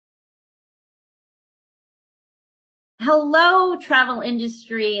Hello, travel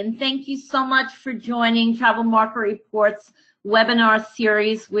industry, and thank you so much for joining Travel Market Report's webinar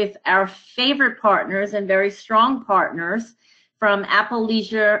series with our favorite partners and very strong partners from Apple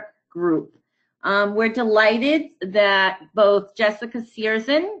Leisure Group. We're delighted that both Jessica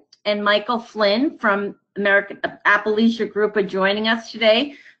Searson and Michael Flynn from Apple Leisure Group are joining us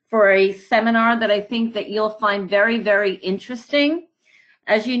today for a seminar that I think that you'll find very, very interesting.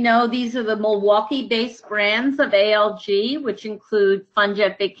 As you know, these are the Milwaukee-based brands of ALG, which include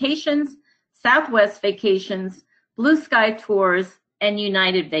Funjet Vacations, Southwest Vacations, Blue Sky Tours, and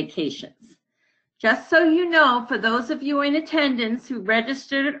United Vacations. Just so you know, for those of you in attendance who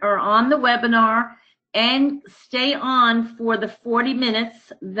registered or on the webinar and stay on for the 40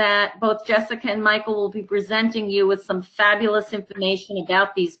 minutes that both Jessica and Michael will be presenting you with some fabulous information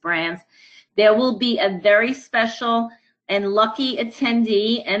about these brands, there will be a very special and lucky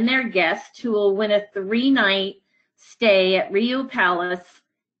attendee and their guest who will win a 3-night stay at Rio Palace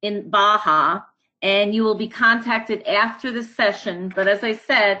in Baja, and you will be contacted after the session. But as I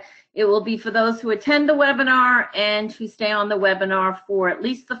said, it will be for those who attend the webinar and who stay on the webinar for at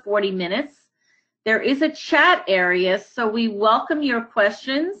least the 40 minutes. There is a chat area, so we welcome your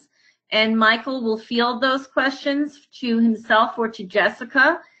questions, and Michael will field those questions to himself or to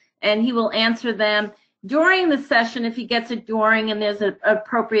Jessica, and he will answer them during the session if he gets it during and there's an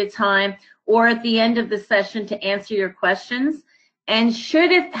appropriate time, or at the end of the session to answer your questions. And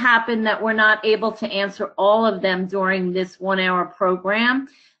should it happen that we're not able to answer all of them during this 1-hour program,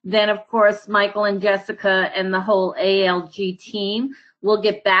 then of course Michael and Jessica and the whole ALG team will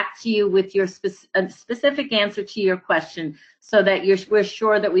get back to you with your specific answer to your question so that we're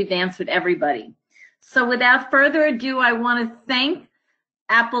sure that we've answered everybody. So without further ado, I want to thank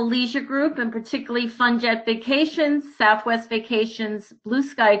Apple Leisure Group, and particularly Funjet Vacations, Southwest Vacations, Blue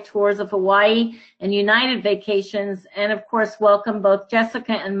Sky Tours of Hawaii, and United Vacations, and of course welcome both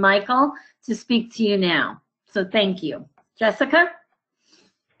Jessica and Michael to speak to you now. So thank you. Jessica?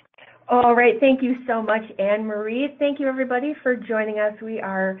 All right, thank you so much, Anne-Marie. Thank you, everybody, for joining us. We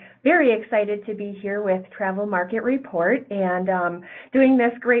are very excited to be here with Travel Market Report and doing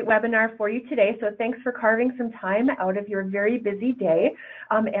this great webinar for you today. So thanks for carving some time out of your very busy day.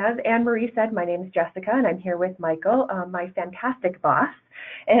 As Anne-Marie said, my name is Jessica, and I'm here with Michael, my fantastic boss.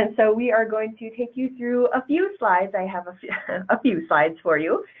 And so we are going to take you through a few slides. I have a few slides for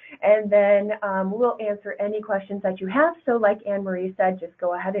you, and then we'll answer any questions that you have. So like Anne-Marie said, just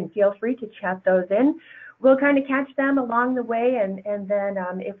go ahead and feel free to chat those in. We'll kind of catch them along the way, and then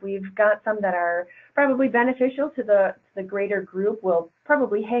if we've got some that are probably beneficial to the greater group, we'll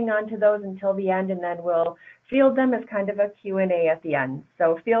probably hang on to those until the end, and then we'll field them as kind of a Q&A at the end.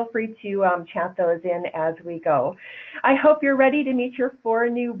 So feel free to chat those in as we go. I hope you're ready to meet your 4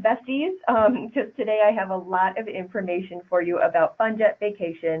 new besties, because today I have a lot of information for you about Funjet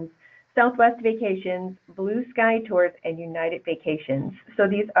Vacations, Southwest Vacations, Blue Sky Tours, and United Vacations. So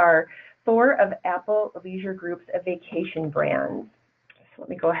these are 4 of Apple Leisure Group's vacation brands. So let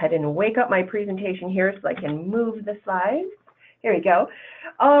me go ahead and wake up my presentation here so I can move the slides. Here we go.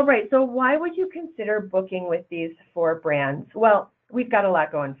 All right, so why would you consider booking with these 4 brands? Well, we've got a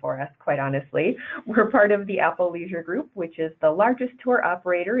lot going for us, quite honestly. We're part of the Apple Leisure Group, which is the largest tour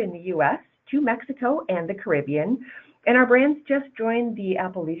operator in the US to Mexico and the Caribbean. And our brands just joined the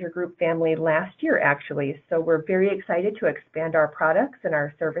Apple Leisure Group family last year, actually. So we're very excited to expand our products and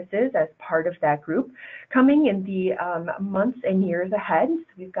our services as part of that group coming in the months and years ahead.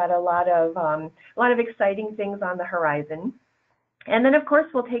 So we've got a lot of exciting things on the horizon. And then, of course,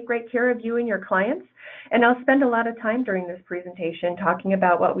 we'll take great care of you and your clients. And I'll spend a lot of time during this presentation talking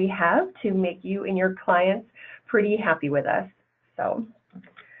about what we have to make you and your clients pretty happy with us. So,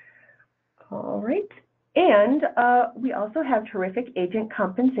 all right. And we also have terrific agent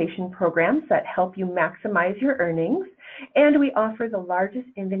compensation programs that help you maximize your earnings. And we offer the largest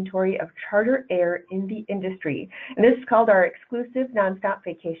inventory of charter air in the industry. And this is called our Exclusive Nonstop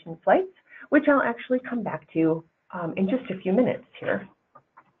Vacation Flights, which I'll actually come back to in just a few minutes here.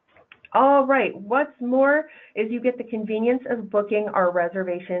 All right, what's more is you get the convenience of booking our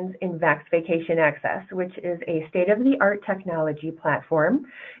reservations in Vax Vacation Access, which is a state-of-the-art technology platform.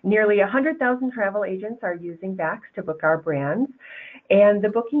 Nearly 100,000 travel agents are using Vax to book our brands, and the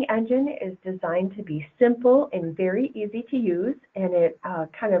booking engine is designed to be simple and very easy to use, and it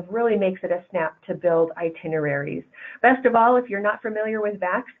kind of really makes it a snap to build itineraries. Best of all, if you're not familiar with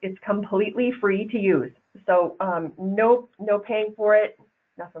Vax, it's completely free to use, so no paying for it.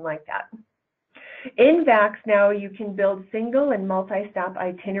 Nothing like that. In Vax now you can build single and multi-stop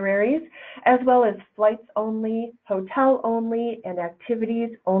itineraries as well as flights only, hotel only, and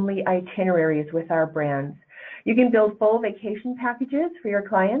activities only itineraries with our brands. You can build full vacation packages for your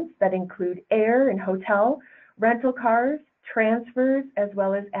clients that include air and hotel, rental cars, transfers, as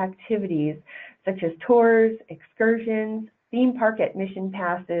well as activities such as tours, excursions, theme park admission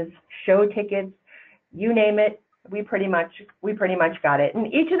passes, show tickets, you name it, we pretty much got it. And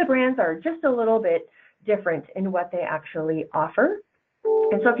each of the brands are just a little bit different in what they actually offer.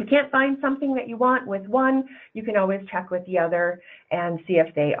 And so if you can't find something that you want with one, you can always check with the other and see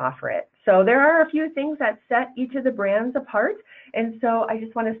if they offer it. So there are a few things that set each of the brands apart. And so I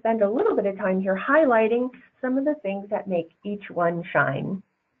just want to spend a little bit of time here highlighting some of the things that make each one shine.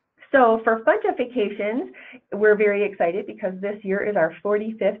 So for Funjet Vacations, we're very excited because this year is our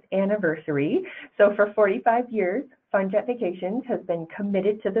 45th anniversary. So for 45 years, Funjet Vacations has been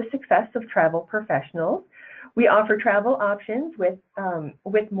committed to the success of travel professionals. We offer travel options with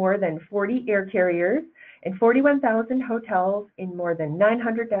more than 40 air carriers and 41,000 hotels in more than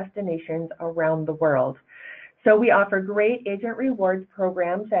 900 destinations around the world. So we offer great agent rewards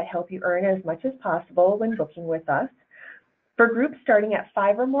programs that help you earn as much as possible when booking with us. For groups starting at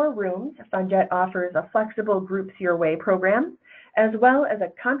 5 or more rooms, Funjet offers a flexible Groups Your Way program, as well as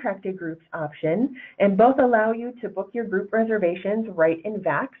a contracted groups option, and both allow you to book your group reservations right in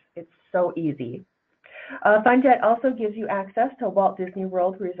VAX. It's so easy. Funjet also gives you access to Walt Disney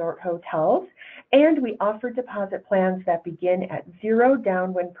World Resort hotels, and we offer deposit plans that begin at $0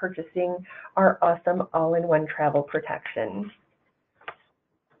 down when purchasing our awesome all-in-one travel protection.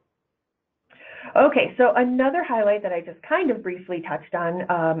 Okay, so another highlight that I just kind of briefly touched on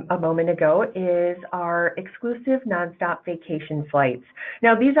a moment ago is our exclusive nonstop vacation flights.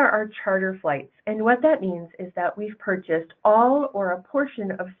 Now, these are our charter flights, and what that means is that we've purchased all or a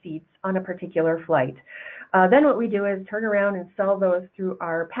portion of seats on a particular flight. Then what we do is turn around and sell those through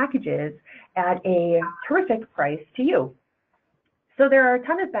our packages at a terrific price to you. So there are a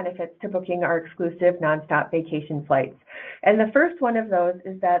ton of benefits to booking our exclusive nonstop vacation flights. And the first one of those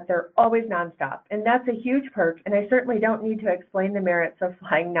is that they're always nonstop. And that's a huge perk. And I certainly don't need to explain the merits of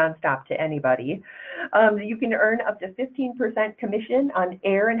flying nonstop to anybody. You can earn up to 15% commission on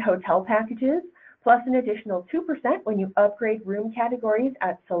air and hotel packages, plus an additional 2% when you upgrade room categories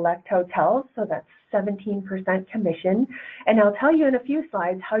at select hotels. So that's 17% commission. And I'll tell you in a few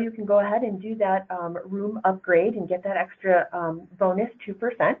slides how you can go ahead and do that room upgrade and get that extra bonus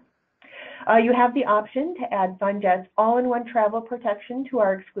 2%. You have the option to add Funjet's all-in-one travel protection to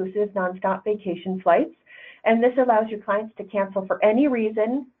our exclusive nonstop vacation flights. And this allows your clients to cancel for any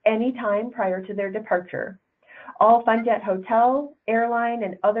reason, anytime prior to their departure. All Funjet hotel, airline,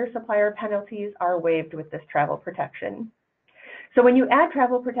 and other supplier penalties are waived with this travel protection. So when you add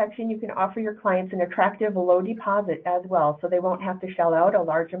travel protection, you can offer your clients an attractive low deposit as well, so they won't have to shell out a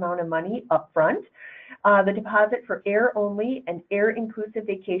large amount of money up front. The deposit for air only and air inclusive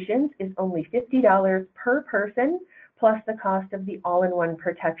vacations is only $50 per person, plus the cost of the all-in-one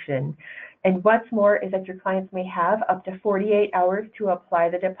protection. And what's more is that your clients may have up to 48 hours to apply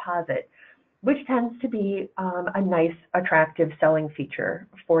the deposit, which tends to be a nice, attractive selling feature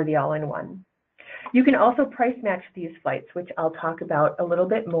for the all-in-one. You can also price match these flights, which I'll talk about a little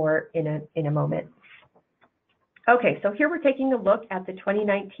bit more in a moment. Okay, so here we're taking a look at the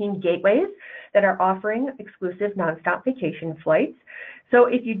 2019 gateways that are offering exclusive nonstop vacation flights. So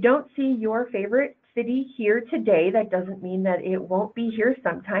if you don't see your favorite city here today, that doesn't mean that it won't be here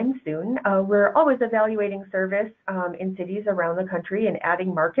sometime soon. We're always evaluating service in cities around the country and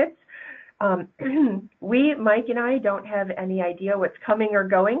adding markets. Mike and I, don't have any idea what's coming or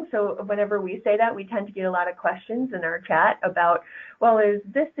going, so whenever we say that, we tend to get a lot of questions in our chat about, well, is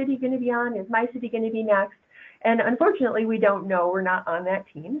this city going to be on? Is my city going to be next? And unfortunately, we don't know. We're not on that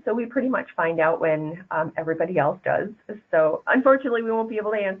team, so we pretty much find out when everybody else does. So unfortunately, we won't be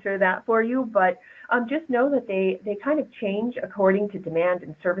able to answer that for you, but just know that they kind of change according to demand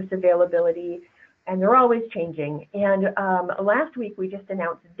and service availability, and they're always changing. And last week, we just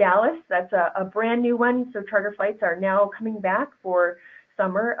announced Dallas. That's a brand new one, so charter flights are now coming back for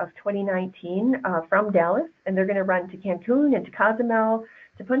summer of 2019 from Dallas, and they're going to run to Cancun and to Cozumel,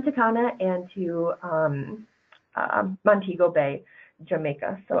 to Punta Cana, and to Montego Bay,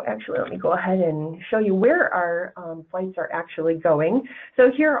 Jamaica. So actually, let me go ahead and show you where our flights are actually going. So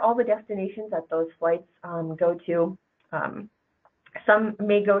here are all the destinations that those flights go to. Some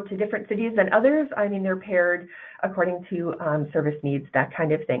may go to different cities than others. I mean, they're paired according to service needs, that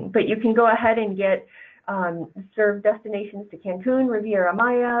kind of thing. But you can go ahead and get served destinations to Cancun, Riviera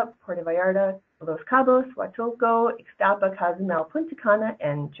Maya, Puerto Vallarta, Los Cabos, Huatulco, Ixtapa, Cozumel, Punta Cana,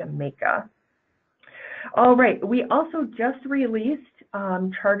 and Jamaica. All right, we also just released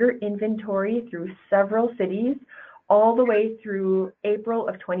charter inventory through several cities all the way through April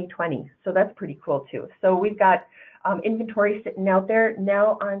of 2020. So that's pretty cool too. So we've got inventory sitting out there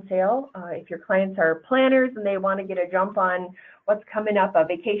now on sale. If your clients are planners and they want to get a jump on what's coming up, a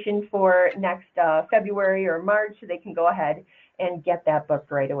vacation for next February or March, they can go ahead and get that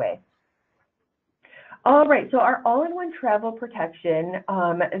booked right away. All right, so our all-in-one travel protection,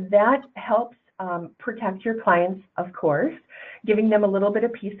 that helps protect your clients, of course, giving them a little bit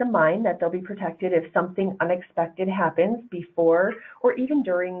of peace of mind that they'll be protected if something unexpected happens before or even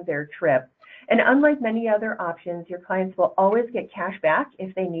during their trip. And unlike many other options, your clients will always get cash back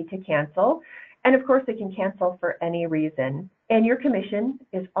if they need to cancel. And of course, they can cancel for any reason. And your commission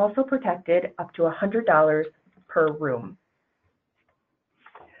is also protected up to $100 per room.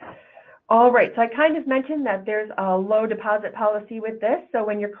 All right, so I kind of mentioned that there's a low deposit policy with this. So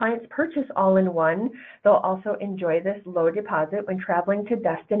when your clients purchase all-in-one, they'll also enjoy this low deposit when traveling to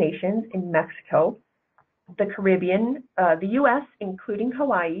destinations in Mexico, the Caribbean, the US, including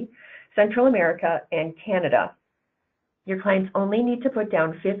Hawaii, Central America, and Canada. Your clients only need to put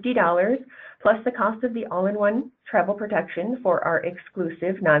down $50 plus the cost of the all-in-one travel protection for our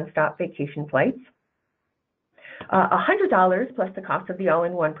exclusive nonstop vacation flights. $100 plus the cost of the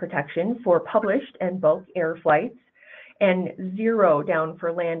all-in-one protection for published and bulk air flights, and $0 down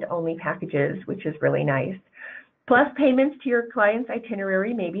for land-only packages, which is really nice. Plus, payments to your client's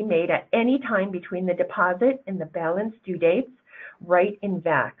itinerary may be made at any time between the deposit and the balance due dates, right in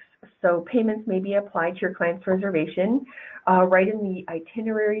VAX. So payments may be applied to your client's reservation right in the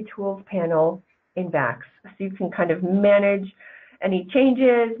itinerary tools panel in VAX. So you can kind of manage any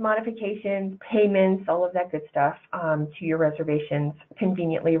changes, modifications, payments, all of that good stuff to your reservations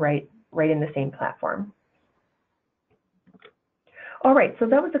conveniently right in the same platform. All right, so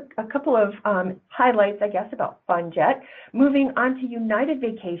that was a couple of highlights, I guess, about Funjet. Moving on to United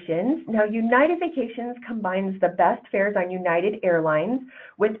Vacations. Now, United Vacations combines the best fares on United Airlines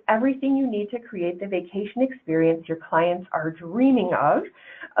with everything you need to create the vacation experience your clients are dreaming of.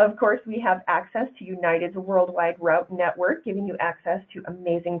 Of course, we have access to United's worldwide route network, giving you access to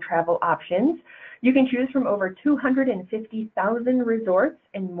amazing travel options. You can choose from over 250,000 resorts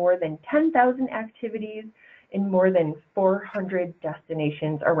and more than 10,000 activities in more than 400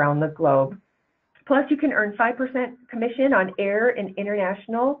 destinations around the globe. Plus, you can earn 5% commission on air and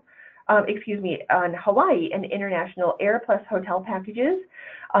international, on Hawaii and international air plus hotel packages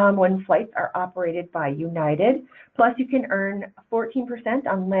when flights are operated by United. Plus, you can earn 14%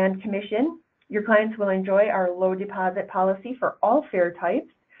 on land commission. Your clients will enjoy our low deposit policy for all fare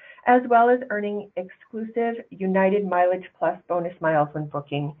types, as well as earning exclusive United Mileage Plus bonus miles when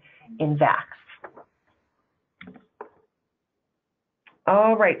booking in VAX.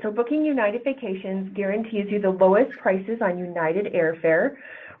 All right, so booking United Vacations guarantees you the lowest prices on United airfare.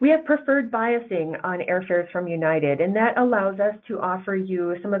 We have preferred biasing on airfares from United, and that allows us to offer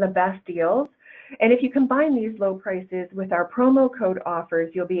you some of the best deals. And if you combine these low prices with our promo code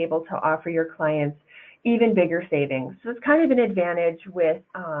offers, you'll be able to offer your clients even bigger savings. So it's kind of an advantage with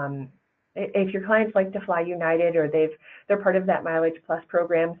if your clients like to fly United or they're part of that Mileage Plus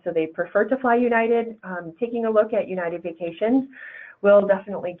program, so they prefer to fly United, taking a look at United Vacations will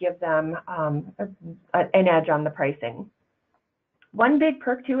definitely give them an edge on the pricing. One big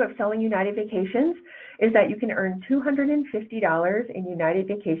perk, too, of selling United Vacations is that you can earn $250 in United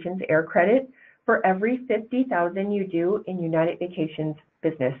Vacations air credit for every $50,000 you do in United Vacations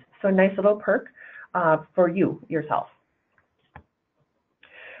business. So a nice little perk for yourself.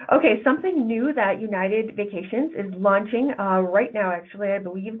 Okay, something new that United Vacations is launching right now. Actually, I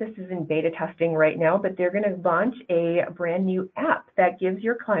believe this is in beta testing right now, but they're going to launch a brand new app that gives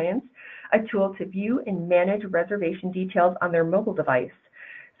your clients a tool to view and manage reservation details on their mobile device.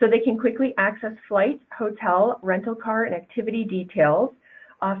 So they can quickly access flight, hotel, rental car, and activity details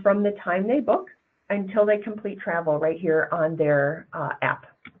from the time they book until they complete travel right here on their app.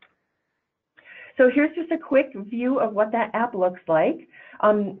 So here's just a quick view of what that app looks like.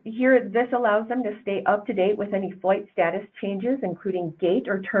 Here, this allows them to stay up to date with any flight status changes, including gate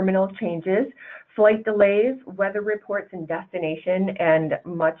or terminal changes, flight delays, weather reports and destination, and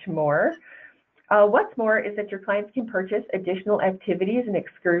much more. What's more is that your clients can purchase additional activities and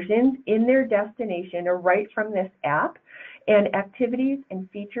excursions in their destination or right from this app, and activities and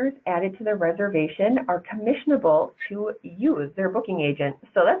features added to the reservation are commissionable to you, their booking agent.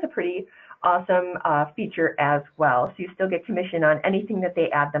 So that's a pretty awesome feature as well. So you still get commission on anything that they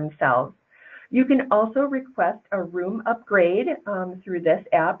add themselves. You can also request a room upgrade through this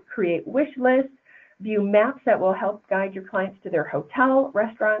app, create wish lists, view maps that will help guide your clients to their hotel,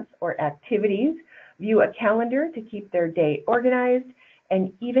 restaurants, or activities, view a calendar to keep their day organized,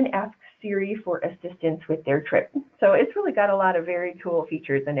 and even ask Siri for assistance with their trip. So it's really got a lot of very cool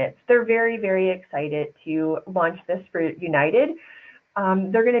features in it. They're very, very excited to launch this for United.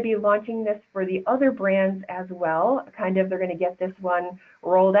 They're going to be launching this for the other brands as well. They're going to get this one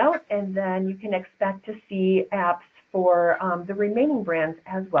rolled out, and then you can expect to see apps for the remaining brands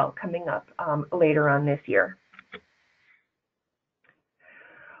as well coming up later on this year.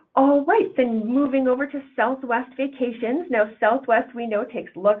 All right, then moving over to Southwest Vacations. Now, Southwest, we know, takes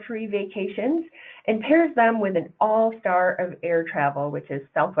luxury vacations and pairs them with an all-star of air travel, which is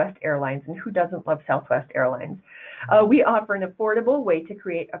Southwest Airlines. And who doesn't love Southwest Airlines? We offer an affordable way to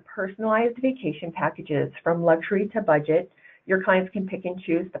create a personalized vacation packages from luxury to budget. Your clients can pick and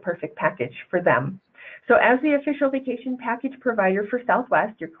choose the perfect package for them. So as the official vacation package provider for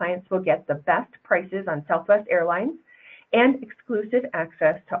Southwest, your clients will get the best prices on Southwest Airlines and exclusive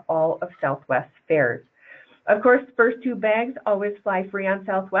access to all of Southwest's fares. Of course, first two bags always fly free on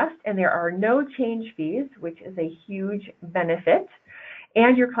Southwest, and there are no change fees, which is a huge benefit.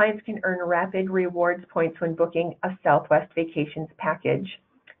 And your clients can earn rapid rewards points when booking a Southwest Vacations package.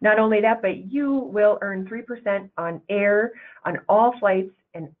 Not only that, but you will earn 3% on air on all flights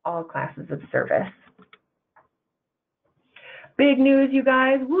and all classes of service. Big news, you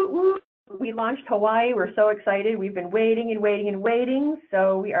guys. Woo woo. We launched Hawaii. We're so excited. We've been waiting and waiting and waiting.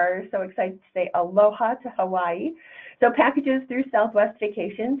 So we are so excited to say aloha to Hawaii. So packages through Southwest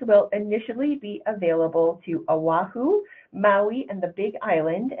Vacations will initially be available to Oahu, Maui, and the Big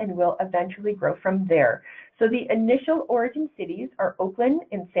Island, and will eventually grow from there. So the initial origin cities are Oakland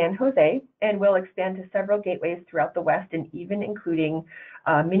and San Jose, and will expand to several gateways throughout the West, and even including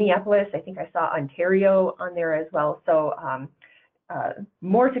Minneapolis. I think I saw Ontario on there as well. So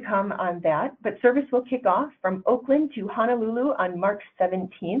more to come on that, but service will kick off from Oakland to Honolulu on March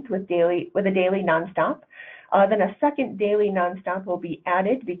 17th with a daily nonstop. Then a second daily nonstop will be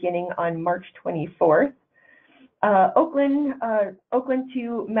added beginning on March 24th. Oakland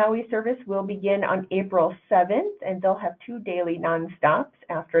to Maui service will begin on April 7th, and they'll have two daily nonstops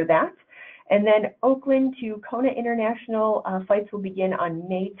after that. And then Oakland to Kona International flights will begin on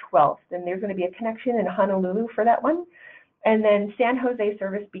May 12th, and there's going to be a connection in Honolulu for that one. And then San Jose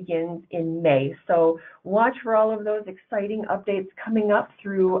service begins in May. So watch for all of those exciting updates coming up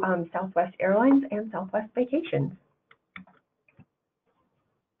through Southwest Airlines and Southwest Vacations.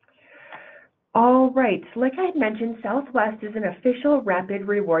 All right, so like I had mentioned, Southwest is an official Rapid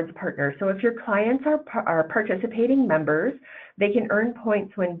Rewards partner. So if your clients are participating members, they can earn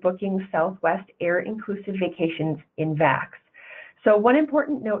points when booking Southwest Air-inclusive vacations in VAX. So one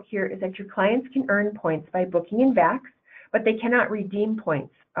important note here is that your clients can earn points by booking in VAX, but they cannot redeem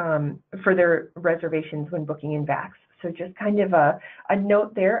points for their reservations when booking in VAX. So just kind of a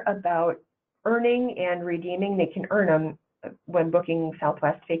note there about earning and redeeming. They can earn them when booking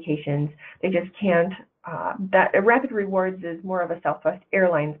Southwest Vacations. They just can't. That Rapid Rewards is more of a Southwest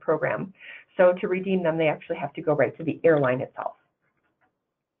Airlines program. So to redeem them, they actually have to go right to the airline itself.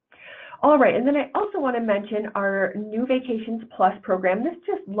 All right, and then I also want to mention our new Vacations Plus program. This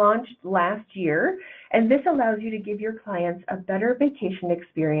just launched last year, and this allows you to give your clients a better vacation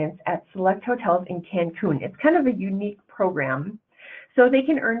experience at select hotels in Cancun. It's kind of a unique program. So they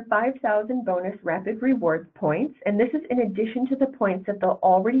can earn 5,000 bonus Rapid Rewards points, and this is in addition to the points that they'll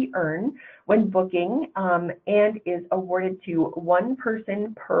already earn when booking, and is awarded to one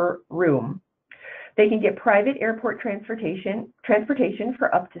person per room. They can get private airport transportation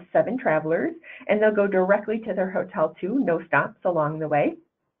for up to 7 travelers, and they'll go directly to their hotel too, no stops along the way.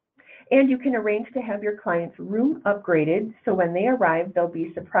 And you can arrange to have your client's room upgraded, so when they arrive, they'll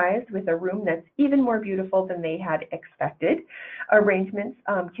be surprised with a room that's even more beautiful than they had expected. Arrangements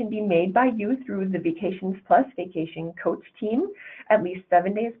can be made by you through the Vacations Plus Vacation Coach team at least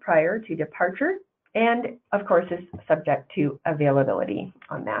 7 days prior to departure, and of course is subject to availability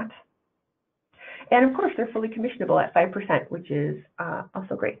on that. And of course, they're fully commissionable at 5%, which is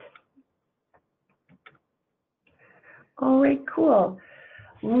also great. All right, cool.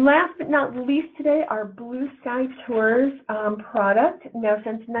 Last but not least today, our Blue Sky Tours product. Now,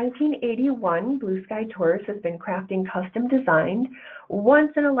 since 1981, Blue Sky Tours has been crafting custom designed,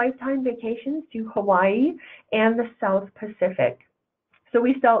 once-in-a-lifetime vacations to Hawaii and the South Pacific. So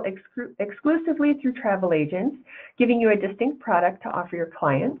we sell exclusively through travel agents, giving you a distinct product to offer your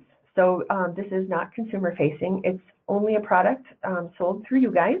clients. So this is not consumer facing. It's only a product sold through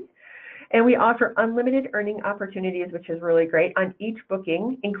you guys. And we offer unlimited earning opportunities, which is really great, on each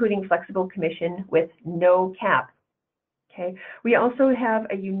booking, including flexible commission with no cap. Okay. We also have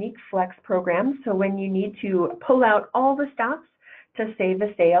a unique flex program. So when you need to pull out all the stops to save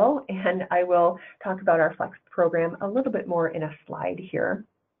a sale, and I will talk about our flex program a little bit more in a slide here.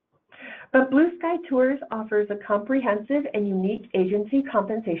 But Blue Sky Tours offers a comprehensive and unique agency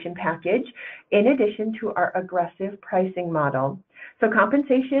compensation package in addition to our aggressive pricing model. So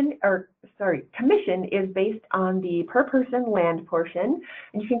commission is based on the per person land portion,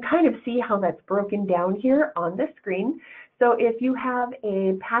 and you can kind of see how that's broken down here on the screen. So if you have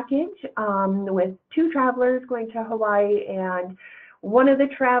a package with 2 travelers going to Hawaii and one of the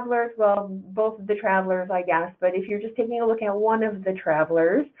travelers, well, both of the travelers, I guess, but if you're just taking a look at one of the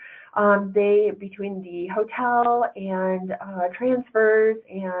travelers, they, between the hotel and transfers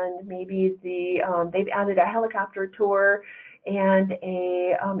and maybe they've added a helicopter tour and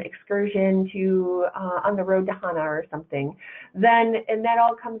a excursion to on the road to Hana or something, and that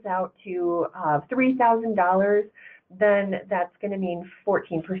all comes out to $3,000, then that's going to mean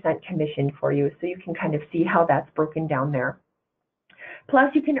 14% commission for you. So you can kind of see how that's broken down there.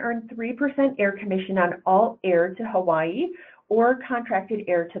 Plus, you can earn 3% air commission on all air to Hawaii or contracted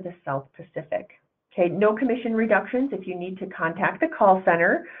air to the South Pacific. Okay, no commission reductions if you need to contact the call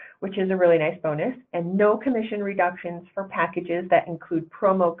center, which is a really nice bonus, and no commission reductions for packages that include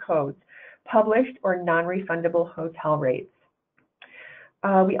promo codes, published or non-refundable hotel rates.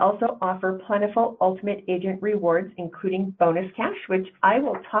 We also offer plentiful ultimate agent rewards, including bonus cash, which I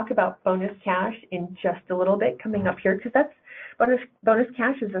will talk about bonus cash in just a little bit coming up here, because that's bonus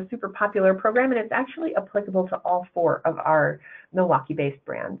cash is a super popular program, and it's actually applicable to all 4 of our Milwaukee-based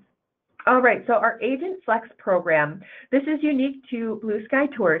brands. All right, so our Agent Flex program, this is unique to Blue Sky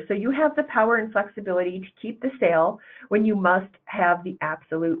Tours. So you have the power and flexibility to keep the sale when you must have the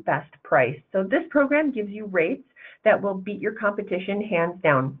absolute best price. So this program gives you rates that will beat your competition hands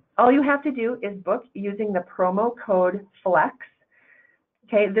down. All you have to do is book using the promo code FLEX.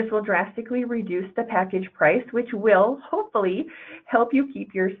 Okay, this will drastically reduce the package price, which will hopefully help you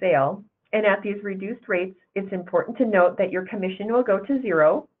keep your sale. And at these reduced rates, it's important to note that your commission will go to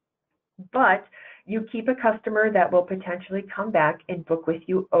 0, but you keep a customer that will potentially come back and book with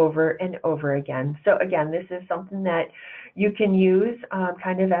you over and over again. So again, this is something that you can use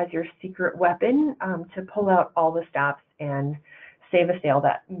kind of as your secret weapon to pull out all the stops and save a sale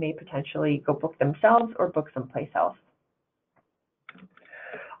that may potentially go book themselves or book someplace else.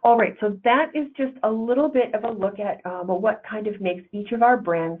 All right, so that is just a little bit of a look at what kind of makes each of our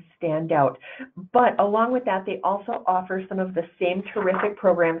brands stand out. But along with that, they also offer some of the same terrific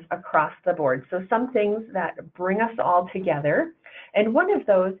programs across the board. So some things that bring us all together. And one of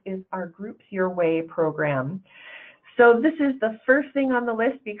those is our Groups Your Way program. So this is the first thing on the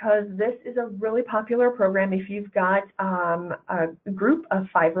list because this is a really popular program if you've got a group of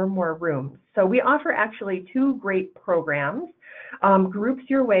 5 or more rooms. So we offer actually 2 great programs. Groups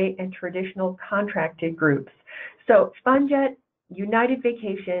Your Way and traditional contracted groups. So Funjet, United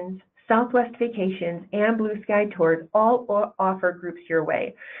Vacations, Southwest Vacations, and Blue Sky Tours all offer Groups Your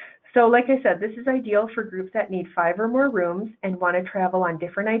Way. So like I said, this is ideal for groups that need 5 or more rooms and want to travel on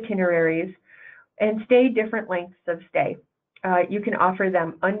different itineraries and stay different lengths of stay. You can offer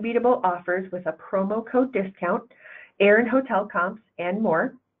them unbeatable offers with a promo code discount, air and hotel comps, and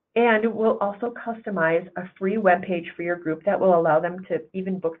more. And we'll also customize a free web page for your group that will allow them to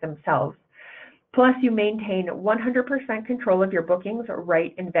even book themselves. Plus, you maintain 100% control of your bookings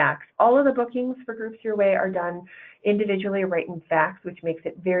right in VAX. All of the bookings for Groups Your Way are done individually right in VAX, which makes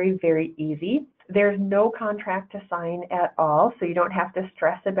it very, very easy. There's no contract to sign at all, so you don't have to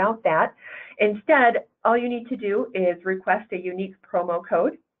stress about that. Instead, all you need to do is request a unique promo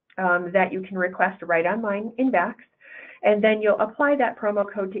code that you can request right online in VAX. And then you'll apply that promo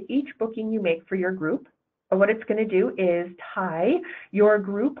code to each booking you make for your group. What it's going to do is tie your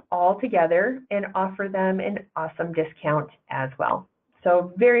group all together and offer them an awesome discount as well.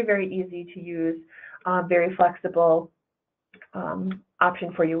 So very, very easy to use, very flexible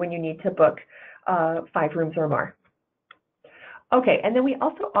option for you when you need to book 5 rooms or more. Okay, and then we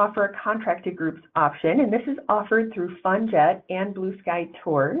also offer a contracted groups option, and this is offered through Funjet and Blue Sky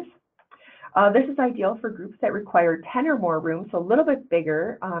Tours. This is ideal for groups that require 10 or more rooms, so a little bit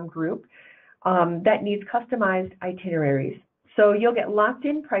bigger group that needs customized itineraries. So you'll get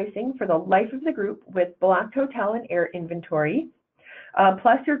locked-in pricing for the life of the group with blocked hotel and air inventory.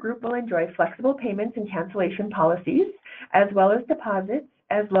 Plus, your group will enjoy flexible payments and cancellation policies, as well as deposits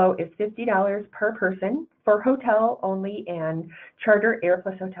as low as $50 per person for hotel only and charter air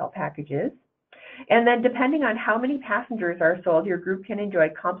plus hotel packages. And then depending on how many passengers are sold, your group can enjoy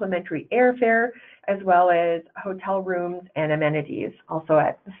complimentary airfare as well as hotel rooms and amenities, also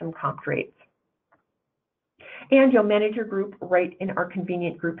at some comped rates. And you'll manage your group right in our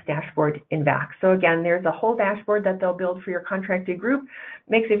convenient groups dashboard in VAX. So again, there's a whole dashboard that they'll build for your contracted group.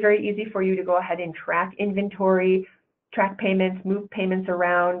 Makes it very easy for you to go ahead and track inventory, track payments, move payments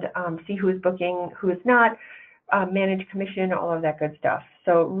around, see who is booking, who is not, manage commission, all of that good stuff.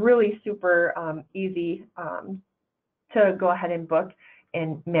 So really super easy to go ahead and book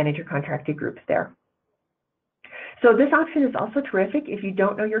and manage your contracted groups there. So this option is also terrific if you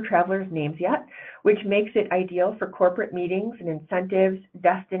don't know your travelers' names yet, which makes it ideal for corporate meetings and incentives,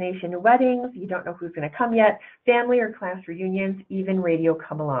 destination weddings, you don't know who's going to come yet, family or class reunions, even radio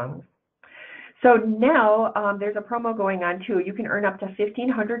come-alongs. So now there's a promo going on too. You can earn up to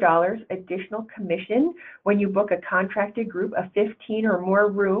 $1,500 additional commission when you book a contracted group of 15 or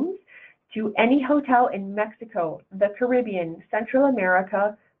more rooms to any hotel in Mexico, the Caribbean, Central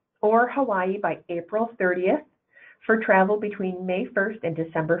America, or Hawaii by April 30th for travel between May 1st and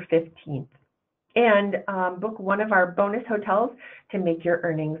December 15th. And book one of our bonus hotels to make your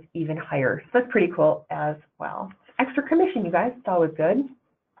earnings even higher. So that's pretty cool as well. Extra commission, you guys. It's always good.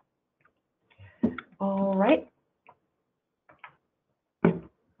 All right.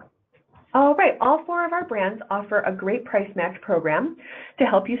 All right, all four of our brands offer a great price match program to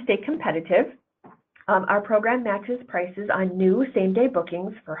help you stay competitive. Our program matches prices on new same-day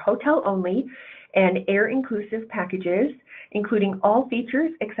bookings for hotel only and air-inclusive packages, including all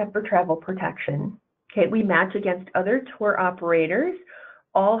features except for travel protection. Okay, we match against other tour operators,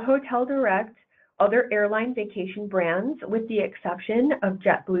 all hotel direct, other airline vacation brands, with the exception of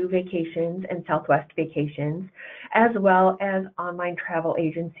JetBlue Vacations and Southwest Vacations, as well as online travel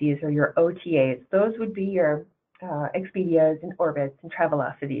agencies or your OTAs. Those would be your Expedias and Orbitz and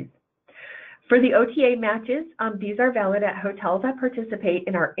Travelocities. For the OTA matches, these are valid at hotels that participate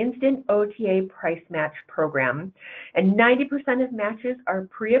in our Instant OTA Price Match program. And 90% of matches are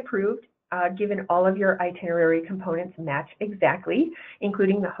pre-approved, given all of your itinerary components match exactly,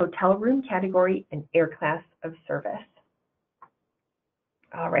 including the hotel room category and air class of service.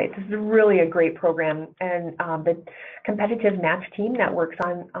 All right, this is really a great program, and the competitive match team that works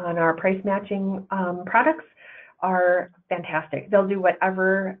on our price matching products are fantastic. They'll do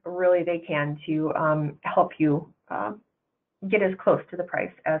whatever really they can to help you get as close to the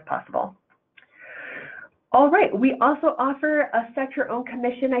price as possible. All right, we also offer a set your own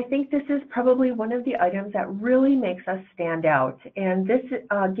commission. I think this is probably one of the items that really makes us stand out. And this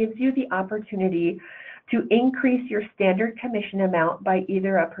gives you the opportunity to increase your standard commission amount by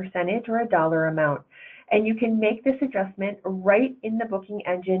either a percentage or a dollar amount. And you can make this adjustment right in the booking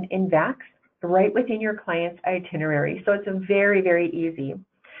engine in VAX, right within your client's itinerary. So it's a very, very easy.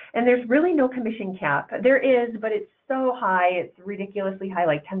 And there's really no commission cap. There is, but it's so high, it's ridiculously high,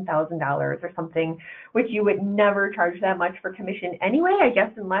 like $10,000 or something, which you would never charge that much for commission anyway, I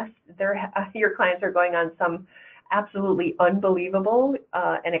guess, unless your clients are going on some absolutely unbelievable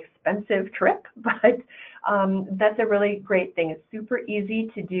and expensive trip. But that's a really great thing. It's super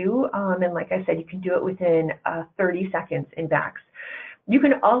easy to do. And like I said, you can do it within 30 seconds in VAX. You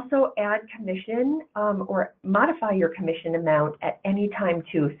can also add commission or modify your commission amount at any time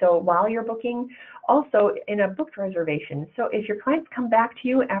too. So while you're booking, also in a booked reservation. So if your clients come back to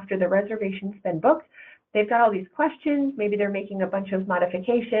you after the reservation's been booked, they've got all these questions, maybe they're making a bunch of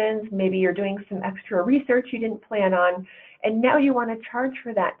modifications, maybe you're doing some extra research you didn't plan on, and now you want to charge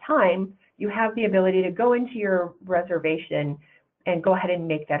for that time, you have the ability to go into your reservation and go ahead and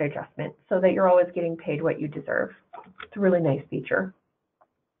make that adjustment so that you're always getting paid what you deserve. It's a really nice feature.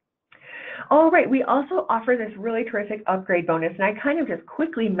 All right, we also offer this really terrific upgrade bonus, and I kind of just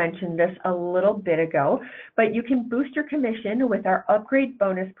quickly mentioned this a little bit ago, but you can boost your commission with our upgrade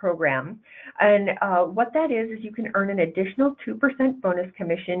bonus program. And what that is you can earn an additional 2% bonus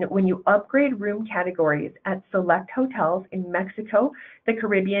commission when you upgrade room categories at select hotels in Mexico, the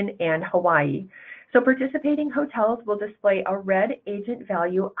Caribbean, and Hawaii. So participating hotels will display a red agent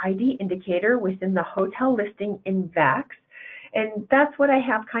value ID indicator within the hotel listing in VAX. And that's what I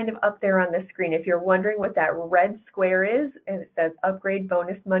have kind of up there on the screen. If you're wondering what that red square is, and it says upgrade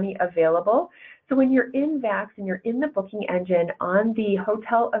bonus money available. So when you're in VAX and you're in the booking engine on the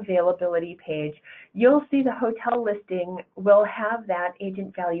hotel availability page, you'll see the hotel listing will have that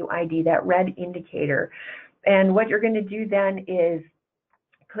agent value ID, that red indicator. And what you're going to do then is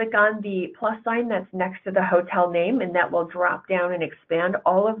click on the plus sign that's next to the hotel name, and that will drop down and expand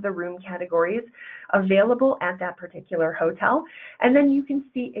all of the room categories available at that particular hotel. And then you can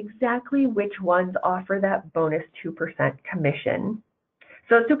see exactly which ones offer that bonus 2% commission.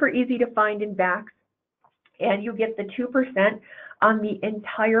 So it's super easy to find in VAX, and you get the 2% on the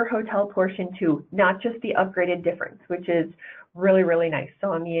entire hotel portion too, not just the upgraded difference, which is really, really nice.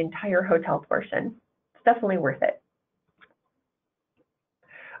 So on the entire hotel portion, it's definitely worth it.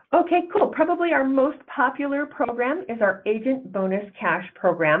 Okay, cool. Probably our most popular program is our Agent Bonus Cash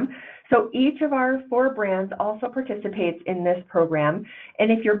program. So each of our 4 brands also participates in this program.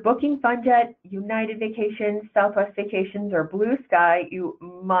 And if you're booking Funjet, United Vacations, Southwest Vacations, or Blue Sky, you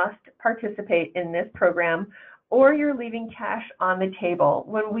must participate in this program or you're leaving cash on the table.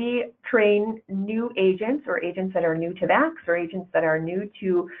 When we train new agents or agents that are new to VAX or agents that are new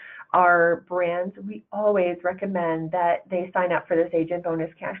to our brands, we always recommend that they sign up for this Agent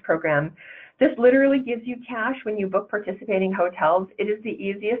Bonus Cash program. This literally gives you cash when you book participating hotels. It is the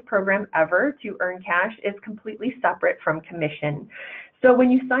easiest program ever to earn cash. It's completely separate from commission. So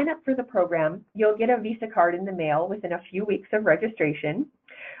when you sign up for the program, you'll get a Visa card in the mail within a few weeks of registration.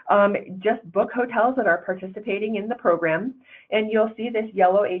 Just book hotels that are participating in the program, and you'll see this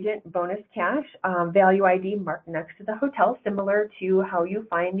yellow Agent Bonus Cash value ID marked next to the hotel, similar to how you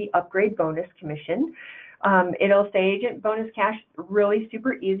find the upgrade bonus commission. It'll say Agent Bonus Cash, really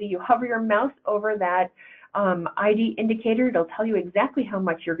super easy. You hover your mouse over that ID indicator. It'll tell you exactly how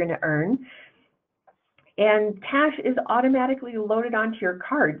much you're going to earn. And cash is automatically loaded onto your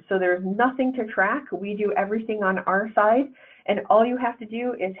card, so there's nothing to track. We do everything on our side, and all you have to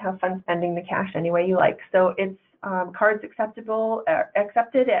do is have fun spending the cash any way you like. So it's cards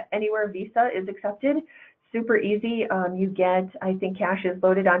accepted at anywhere Visa is accepted. Super easy. You get, I think cash is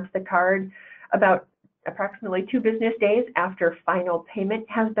loaded onto the card about approximately 2 business days after final payment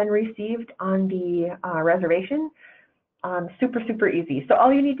has been received on the reservation. Super easy. So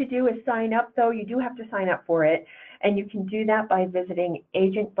all you need to do is sign up, though. You do have to sign up for it, and you can do that by visiting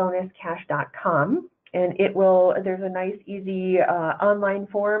agentbonuscash.com, and there's a nice, easy online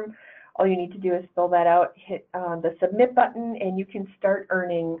form. All you need to do is fill that out, hit the submit button, and you can start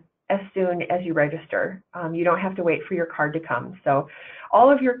earning as soon as you register. You don't have to wait for your card to come. So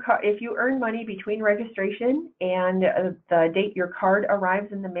all of if you earn money between registration and the date your card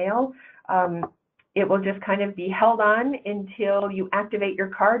arrives in the mail, it will just kind of be held on until you activate your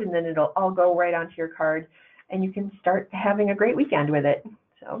card, and then it'll all go right onto your card, and you can start having a great weekend with it.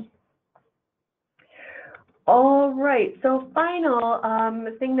 So, all right. So final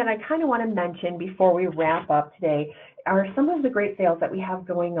thing that I kind of want to mention before we wrap up today are some of the great sales that we have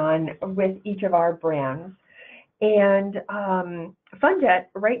going on with each of our brands. And Funjet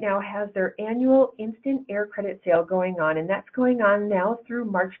right now has their annual instant air credit sale going on, and that's going on now through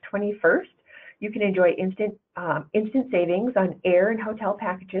March 21st. You can enjoy instant savings on air and hotel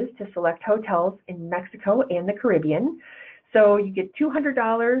packages to select hotels in Mexico and the Caribbean. So you get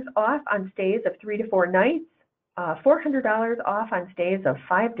 $200 off on stays of 3 to 4 nights, $400 off on stays of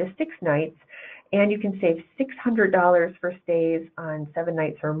 5 to 6 nights, and you can save $600 for stays on 7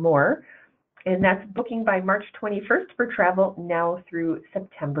 nights or more. And that's booking by March 21st for travel now through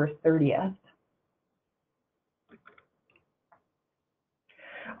September 30th.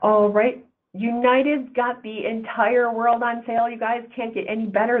 All right. United's got the entire world on sale. You guys can't get any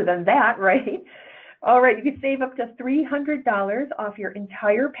better than that, right? All right, you can save up to $300 off your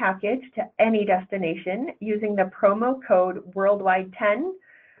entire package to any destination using the promo code Worldwide10,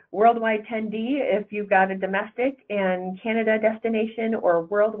 Worldwide10D if you've got a domestic and Canada destination, or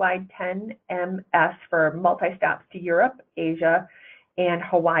Worldwide10MS for multi-stops to Europe, Asia, and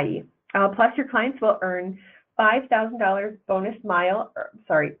Hawaii. Plus, your clients will earn $5,000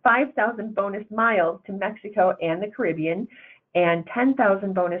 5,000 bonus miles to Mexico and the Caribbean, and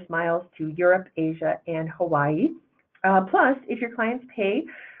 10,000 bonus miles to Europe, Asia, and Hawaii. Plus, if your clients pay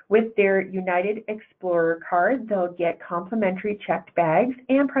with their United Explorer card, they'll get complimentary checked bags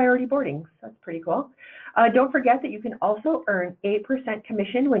and priority boarding. So that's pretty cool. Don't forget that you can also earn 8%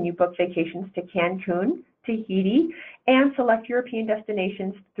 commission when you book vacations to Cancun, Tahiti, and select European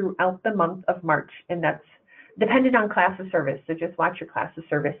destinations throughout the month of March, and that's dependent on class of service, so just watch your class of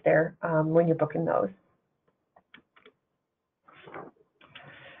service there when you're booking those.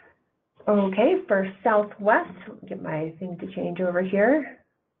 Okay, for Southwest, get my thing to change over here.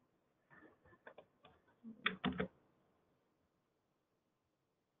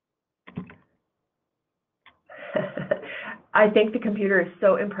 I think the computer is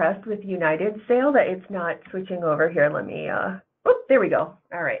so impressed with United's sale that it's not switching over here. Let me, there we go.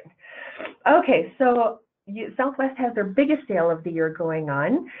 All right. Okay, so Southwest has their biggest sale of the year going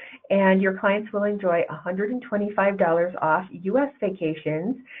on, and your clients will enjoy $125 off U.S.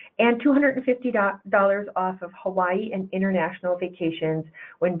 vacations and $250 off of Hawaii and international vacations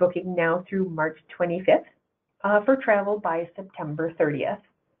when booking now through March 25th for travel by September 30th.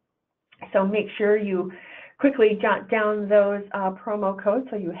 So make sure you quickly jot down those promo codes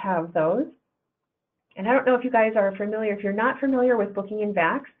so you have those. And I don't know if you guys are familiar. If you're not familiar with booking in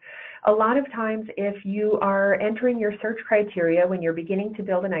VAX, A lot of times if you are entering your search criteria when you're beginning to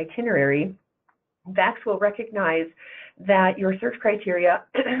build an itinerary, VAX will recognize that your search criteria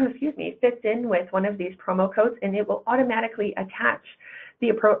excuse me, fits in with one of these promo codes, and it will automatically attach the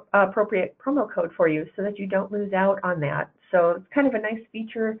appropriate promo code for you so that you don't lose out on that. So it's kind of a nice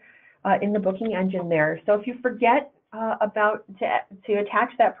feature in the booking engine there. So if you forget to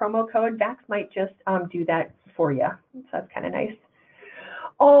attach that promo code, VAX might just do that for you. So that's kind of nice.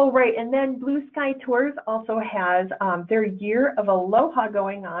 All right, and then Blue Sky Tours also has their Year of Aloha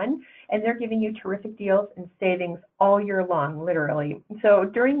going on, and they're giving you terrific deals and savings all year long, literally. So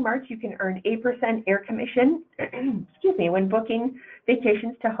during March, you can earn 8% air commission, excuse me, when booking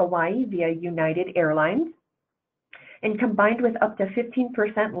vacations to Hawaii via United Airlines. And combined with up to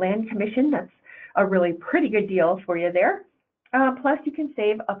 15% land commission, that's a really pretty good deal for you there. Plus, you can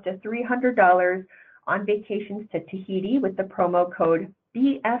save up to $300 on vacations to Tahiti with the promo code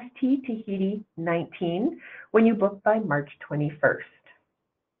BST Tahiti 19 when you book by March 21st.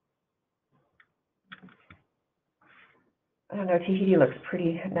 I don't know, Tahiti looks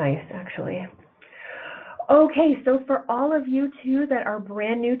pretty nice, actually. Okay, so for all of you too that are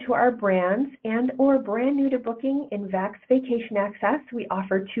brand new to our brands and or brand new to booking in VAX Vacation Access, we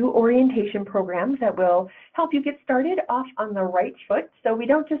offer 2 orientation programs that will help you get started off on the right foot. So we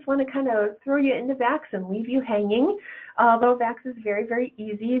don't just want to kind of throw you into VAX and leave you hanging. Although VAX is very, very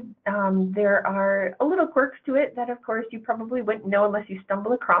easy, there are a little quirks to it that, of course, you probably wouldn't know unless you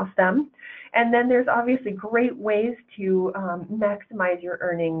stumble across them. And then there's obviously great ways to maximize your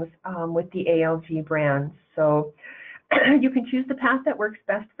earnings with the ALG brands. So you can choose the path that works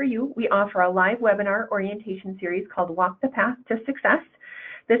best for you. We offer a live webinar orientation series called Walk the Path to Success.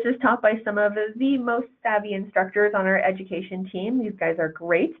 This is taught by some of the most savvy instructors on our education team. These guys are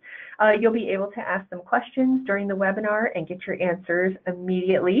great. You'll be able to ask them questions during the webinar and get your answers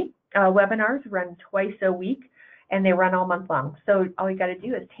immediately. Webinars run twice a week, and they run all month long. So all you got to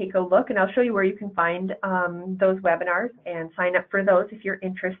do is take a look, and I'll show you where you can find those webinars and sign up for those if you're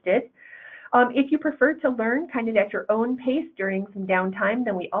interested. If you prefer to learn kind of at your own pace during some downtime,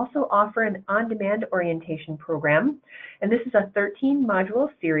 then we also offer an on-demand orientation program. And this is a 13-module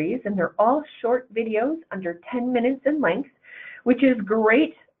series, and they're all short videos under 10 minutes in length, which is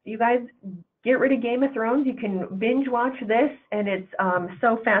great. You guys get rid of Game of Thrones. You can binge watch this, and it's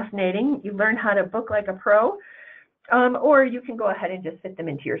so fascinating. You learn how to book like a pro. Or you can go ahead and just fit them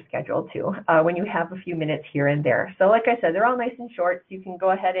into your schedule too when you have a few minutes here and there. So like I said, they're all nice and short, so you can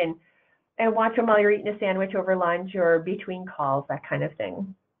go ahead and watch them while you're eating a sandwich over lunch or between calls, that kind of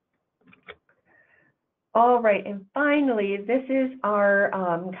thing. All right, and finally, this is our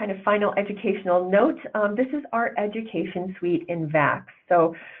kind of final educational note. This is our education suite in VAX.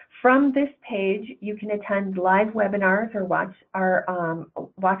 So from this page, you can attend live webinars or watch our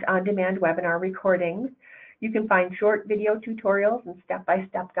watch on-demand webinar recordings. You can find short video tutorials and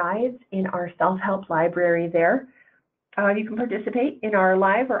step-by-step guides in our self-help library there. You can participate in our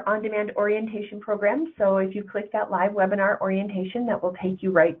live or on-demand orientation program. So if you click that live webinar orientation, that will take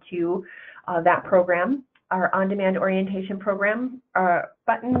you right to that program. Our on-demand orientation program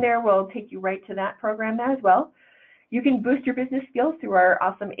button there will take you right to that program as well. You can boost your business skills through our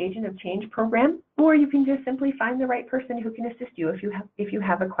awesome Agent of Change program, or you can just simply find the right person who can assist you if you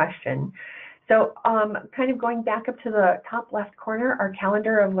have a question. So kind of going back up to the top left corner, our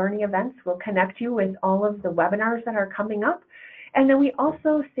calendar of learning events will connect you with all of the webinars that are coming up. And then we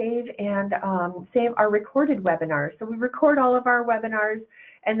also save our recorded webinars. So we record all of our webinars,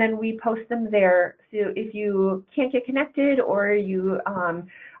 and then we post them there. So if you can't get connected, or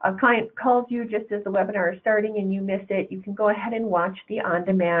a client calls you just as the webinar is starting and you miss it, you can go ahead and watch the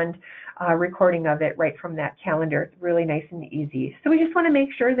on-demand recording of it right from that calendar. It's really nice and easy. So we just want to make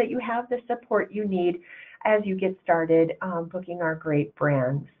sure that you have the support you need as you get started booking our great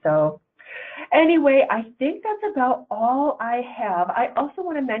brands. So anyway, I think that's about all I have. I also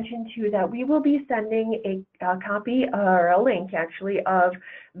want to mention too that we will be sending a copy or a link actually of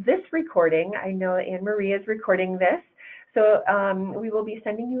this recording. I know Anne Marie is recording this. So we will be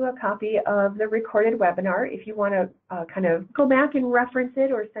sending you a copy of the recorded webinar. If you want to kind of go back and reference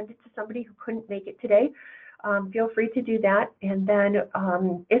it or send it to somebody who couldn't make it today, feel free to do that. And then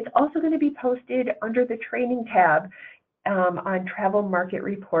it's also going to be posted under the training tab on Travel Market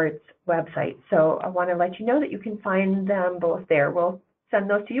Report's website. So I want to let you know that you can find them both there. We'll send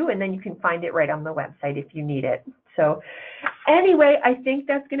those to you, and then you can find it right on the website if you need it. So anyway, I think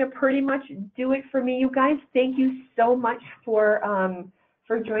that's going to pretty much do it for me, you guys. Thank you so much for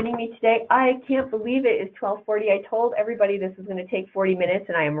for joining me today. I can't believe it is 12:40. I told everybody this was going to take 40 minutes,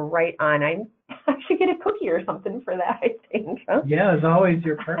 and I am right on. I should get a cookie or something for that, I think. Huh? Yeah, as always,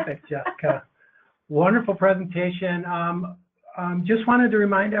 you're perfect, Jessica. Wonderful presentation. Just wanted to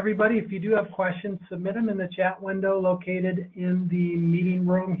remind everybody, if you do have questions, submit them in the chat window located in the meeting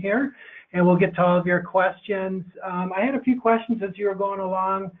room here, and we'll get to all of your questions. I had a few questions as you were going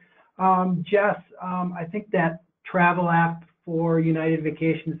along. Jess, I think that travel app for United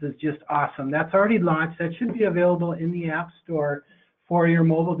Vacations is just awesome. That's already launched. That should be available in the App Store for your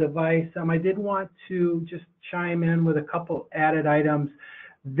mobile device. I did want to just chime in with a couple added items.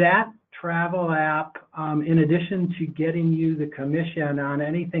 That travel app, in addition to getting you the commission on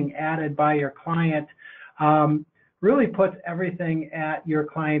anything added by your client, really puts everything at your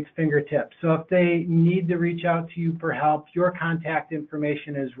client's fingertips. So if they need to reach out to you for help, your contact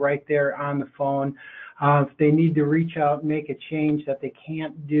information is right there on the phone. If they need to reach out and make a change that they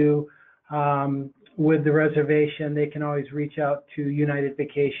can't do with the reservation, they can always reach out to United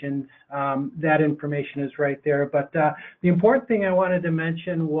Vacations. That information is right there. But the important thing I wanted to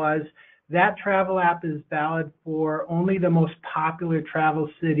mention was that travel app is valid for only the most popular travel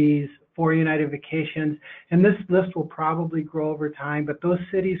cities for United Vacations, and this list will probably grow over time, but those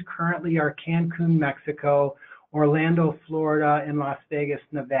cities currently are Cancun, Mexico, Orlando, Florida, and Las Vegas,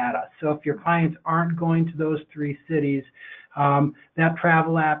 Nevada. So if your clients aren't going to those three cities, that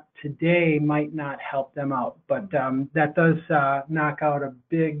travel app today might not help them out, but that does knock out a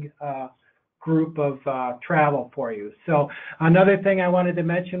big group of travel for you. So another thing I wanted to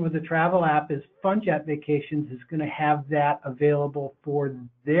mention with the travel app is Funjet Vacations is going to have that available for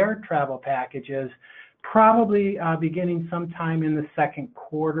their travel packages, probably beginning sometime in the second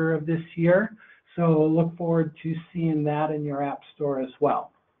quarter of this year. So look forward to seeing that in your app store as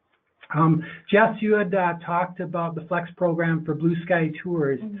well. Jess, you had talked about the Flex program for Blue Sky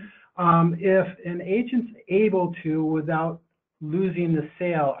Tours. Mm-hmm. If an agent's able to, without losing the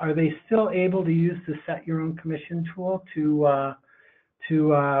sale, are they still able to use the set your own commission tool to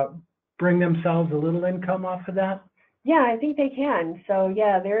bring themselves a little income off of that? Yeah, I think they can. So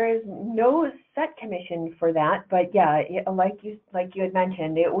yeah, there is no set commission for that, but yeah, like you had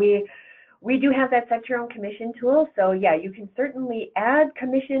mentioned, we do have that set your own commission tool. So yeah, you can certainly add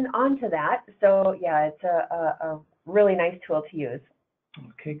commission onto that. So yeah, it's a really nice tool to use.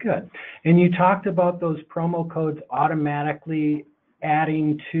 Okay, good. And you talked about those promo codes automatically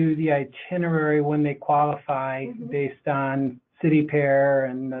adding to the itinerary when they qualify. Mm-hmm. Based on city pair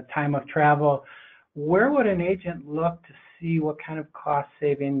and the time of travel. Where would an agent look to see what kind of cost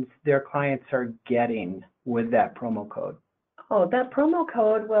savings their clients are getting with that promo code? Oh, that promo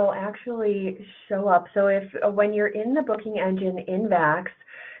code will actually show up. So when you're in the booking engine in Vax,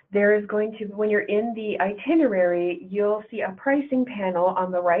 there is going to, when you're in the itinerary, you'll see a pricing panel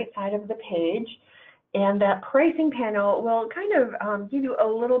on the right side of the page. And that pricing panel will kind of give you a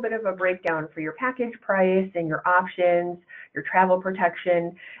little bit of a breakdown for your package price and your options, your travel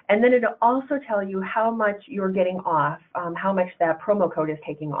protection. And then it'll also tell you how much you're getting off, how much that promo code is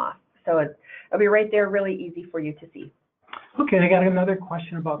taking off. So it'll be right there, really easy for you to see. Okay, I got another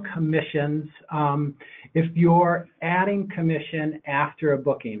question about commissions. If you're adding commission after a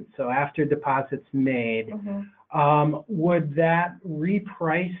booking, so after deposit's made, mm-hmm. Would that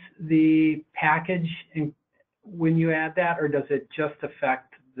reprice the package when you add that, or does it just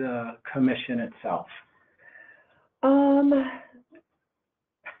affect the commission itself?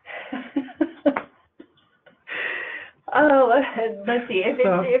 Oh, let's see.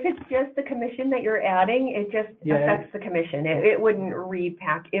 If it's just the commission that you're adding, it just affects the commission. It wouldn't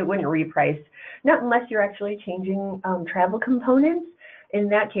reprice. Not unless you're actually changing travel components. In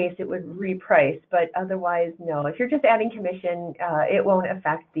that case, it would reprice. But otherwise, no. If you're just adding commission, it won't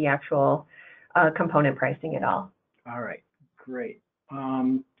affect the actual component pricing at all. All right, great.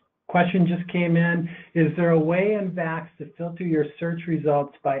 Question just came in. Is there a way in Vax to filter your search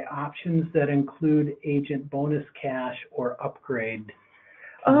results by options that include agent bonus cash or upgrade?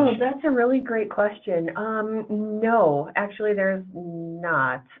 Oh, that's a really great question. No, actually there's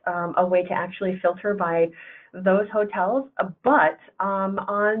not a way to actually filter by those hotels, but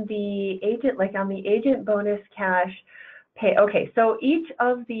on the agent bonus cash pay. Okay, so each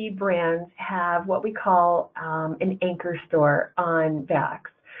of the brands have what we call an anchor store on Vax.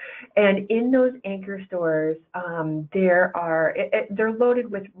 And in those anchor stores, they're loaded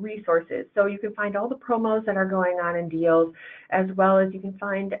with resources. So you can find all the promos that are going on in deals, as well as you can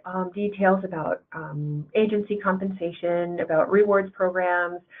find details about agency compensation, about rewards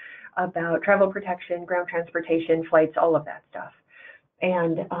programs, about travel protection, ground transportation, flights, all of that stuff.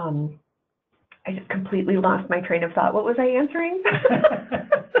 And I just completely lost my train of thought. What was I answering?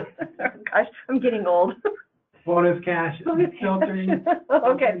 getting old. Bonus cash, filtering,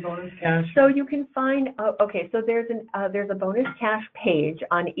 okay. bonus cash. So you can find, okay, so there's a bonus cash page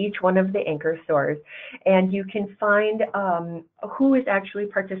on each one of the anchor stores, and you can find who is actually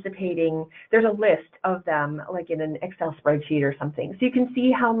participating. There's a list of them, like in an Excel spreadsheet or something. So you can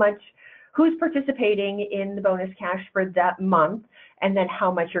see who's participating in the bonus cash for that month, and then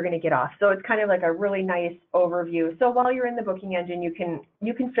how much you're going to get off. So it's kind of like a really nice overview. So while you're in the booking engine, you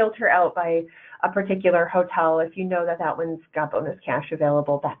can filter out by a particular hotel if you know that one's got bonus cash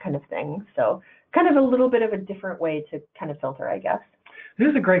available, that kind of thing. So kind of a little bit of a different way to kind of filter, I guess. This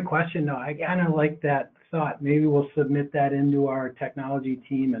is a great question, though. I kind of like that thought. Maybe we'll submit that into our technology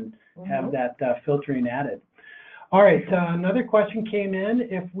team and have that filtering added. All right, another question came in.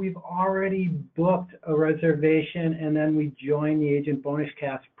 If we've already booked a reservation and then we join the Agent Bonus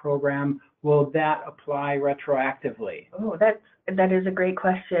Cash program, will that apply retroactively? Oh, that is a great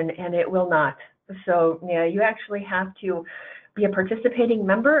question, and it will not. So yeah, you actually have to be a participating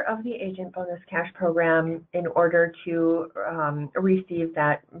member of the Agent Bonus Cash program in order to receive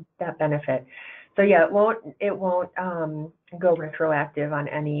that benefit. So yeah, it won't go retroactive on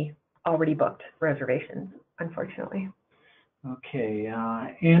any already booked reservations, unfortunately. Okay,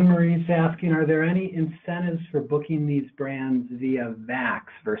 Anne Marie's asking, are there any incentives for booking these brands via VAX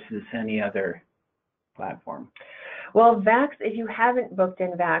versus any other platform? Well, VAX, if you haven't booked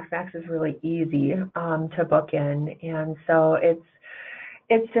in VAX, VAX is really easy to book in, and so it's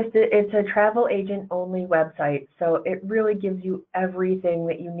a travel agent only website, so it really gives you everything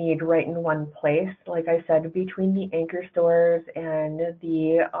that you need right in one place. Like I said, between the anchor stores and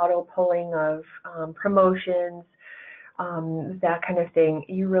the auto pulling of promotions, that kind of thing,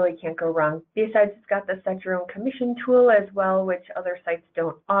 you really can't go wrong. Besides, it's got the set your own commission tool as well, which other sites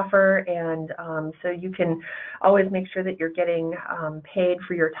don't offer, and so you can always make sure that you're getting paid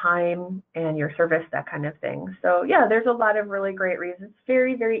for your time and your service, that kind of thing. So yeah, there's a lot of really great reasons. It's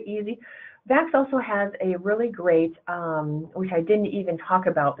very, very easy. VAX also has a really great, which I didn't even talk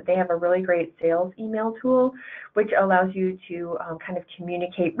about, but they have a really great sales email tool, which allows you to kind of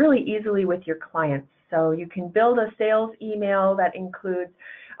communicate really easily with your clients. So you can build a sales email that includes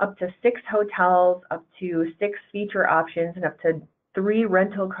up to 6 hotels, up to 6 feature options, and up to 3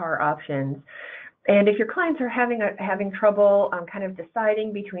 rental car options. And if your clients are having trouble kind of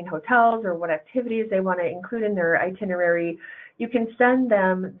deciding between hotels or what activities they want to include in their itinerary, you can send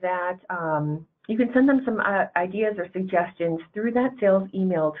them that. You can send them some ideas or suggestions through that sales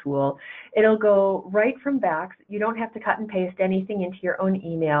email tool. It'll go right from VAX. You don't have to cut and paste anything into your own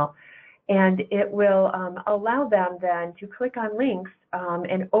email. And it will allow them then to click on links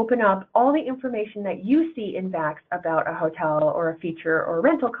and open up all the information that you see in VAX about a hotel or a feature or a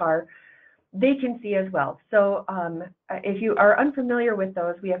rental car, they can see as well. So if you are unfamiliar with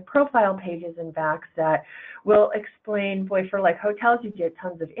those, we have profile pages in VAX that will explain, boy, for like hotels, you get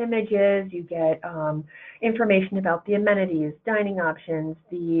tons of images, you get information about the amenities, dining options,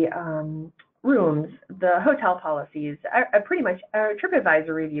 the rooms, the hotel policies, pretty much TripAdvisor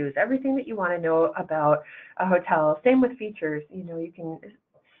reviews, everything that you want to know about a hotel. Same with features. You know, you can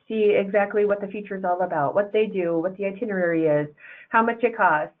see exactly what the feature is all about, what they do, what the itinerary is, how much it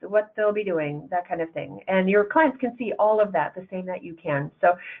costs, what they'll be doing, that kind of thing. And your clients can see all of that the same that you can. So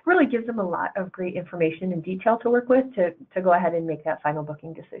it really gives them a lot of great information and detail to work with to go ahead and make that final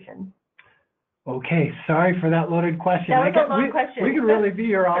booking decision. Okay, sorry for that loaded question. That was a long question. We could really be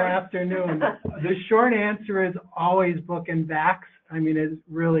here all afternoon. The short answer is always book in VAX. I mean, it's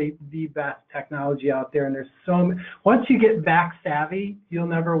really the best technology out there, and there's so many. Once you get VAX savvy, you'll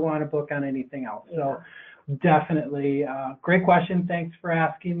never want to book on anything else. So definitely, great question. Thanks for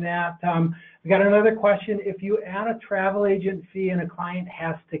asking that. We got another question. If you add a travel agent fee and a client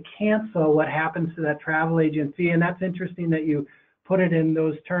has to cancel, what happens to that travel agent fee? And that's interesting that you put it in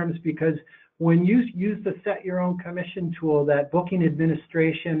those terms, because when you use the set your own commission tool, that booking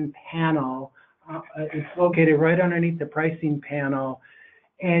administration panel, it's located right underneath the pricing panel,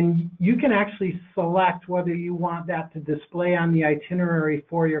 and you can actually select whether you want that to display on the itinerary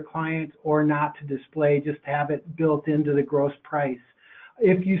for your client or not to display, just have it built into the gross price.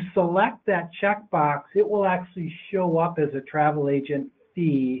 If you select that checkbox, it will actually show up as a travel agent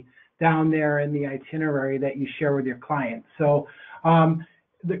fee down there in the itinerary that you share with your client. So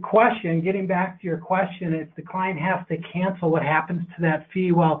the question, getting back to your question, if the client has to cancel, what happens to that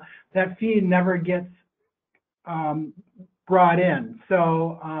fee? Well, that fee never gets brought in.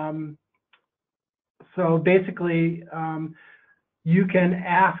 So basically, you can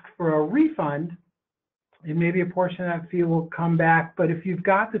ask for a refund, and maybe a portion of that fee will come back. But if you've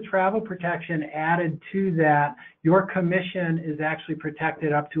got the travel protection added to that, your commission is actually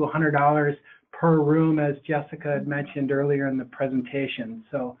protected up to $100 per room, as Jessica had mentioned earlier in the presentation.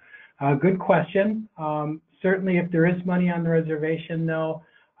 So good question. Certainly if there is money on the reservation though,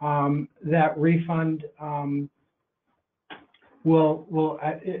 that refund I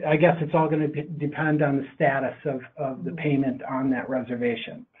guess it's all going to depend on the status of the payment on that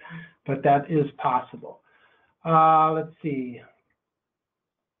reservation, but that is possible. Let's see.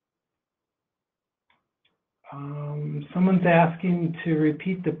 Someone's asking to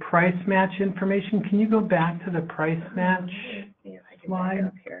repeat the price match information. Can you go back to the price match slide?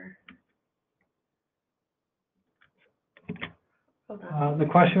 The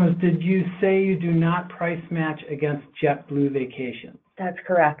question was, did you say you do not price match against JetBlue Vacations? That's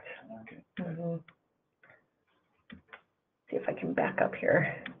correct. Okay. See if I can back up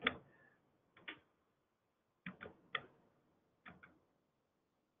here.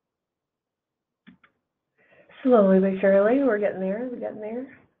 Slowly but surely, we're getting there.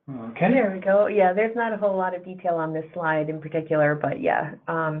 Okay. There we go. Yeah, there's not a whole lot of detail on this slide in particular, but yeah,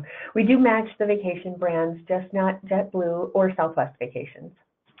 we do match the vacation brands, just not JetBlue or Southwest Vacations.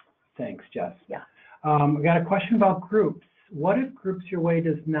 Thanks, Jess. Yeah. We got a question about groups. What if Groups Your Way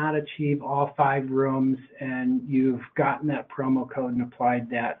does not achieve all 5 rooms and you've gotten that promo code and applied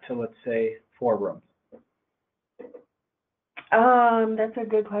that to, let's say, 4 rooms? That's a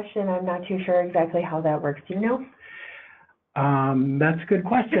good question. I'm not too sure exactly how that works. Do you know? That's a good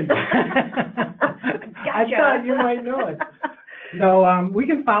question. Gotcha. I thought you might know it. So we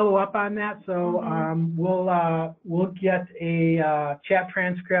can follow up on that. So we'll get a chat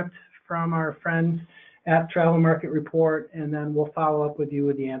transcript from our friends at Travel Market Report, and then we'll follow up with you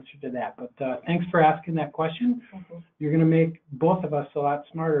with the answer to that. But thanks for asking that question. You're going to make both of us a lot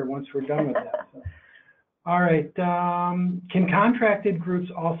smarter once we're done with that. So. All right. Can contracted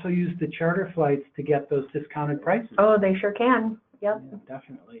groups also use the charter flights to get those discounted prices? Oh, they sure can. Yep. Yeah,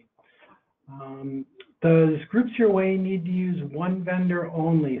 definitely. Does Groups Your Way need to use one vendor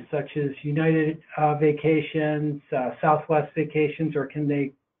only, such as United Vacations, Southwest Vacations, or can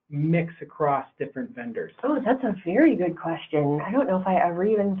they mix across different vendors? Oh, that's a very good question. I don't know if I ever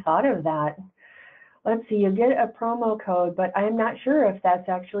even thought of that. Let's see, you get a promo code, but I'm not sure if that's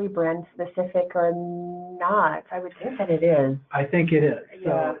actually brand specific or not. I would think that it is. I think it is.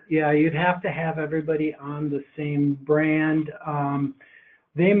 Yeah. So, yeah, you'd have to have everybody on the same brand.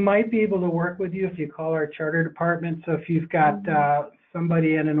 They might be able to work with you if you call our charter department. So if you've got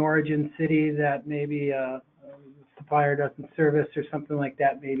somebody in an origin city that maybe a supplier doesn't service or something like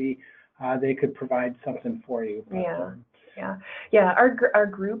that, maybe they could provide something for you. But, Yeah. Our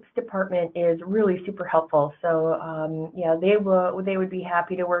groups department is really super helpful. So yeah, they would be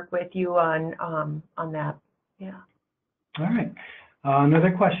happy to work with you on that. Yeah. All right.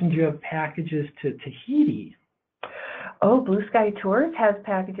 Another question: do you have packages to Tahiti? Oh, Blue Sky Tours has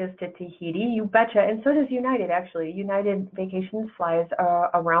packages to Tahiti. You betcha. And so does United, actually. United Vacations flies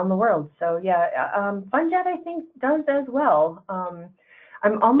around the world. So yeah, Funjet I think does as well.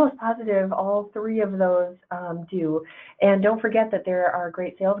 I'm almost positive all 3 of those do. And don't forget that there are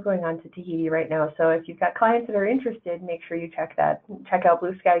great sales going on to Tahiti right now. So if you've got clients that are interested, make sure you check out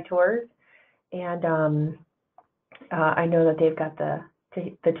Blue Sky Tours. And I know that they've got the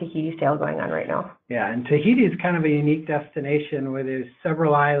Tahiti sale going on right now. Yeah, and Tahiti is kind of a unique destination where there's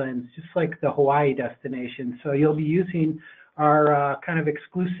several islands, just like the Hawaii destination. So you'll be using our kind of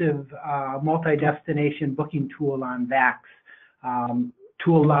exclusive multi-destination booking tool on VAX.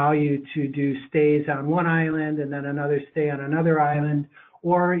 To allow you to do stays on one island and then another stay on another island,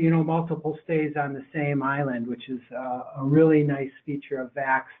 or multiple stays on the same island, which is a really nice feature of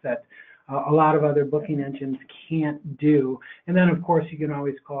VAX that a lot of other booking engines can't do. And then of course you can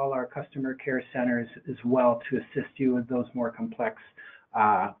always call our customer care centers as well to assist you with those more complex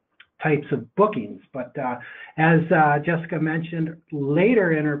types of bookings. But as Jessica mentioned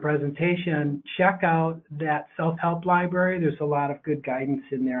later in her presentation, check out that self-help library. There's a lot of good guidance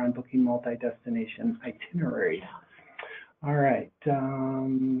in there on booking multi-destination itineraries. All right.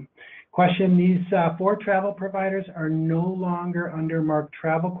 Question: these 4 travel providers are no longer under Mark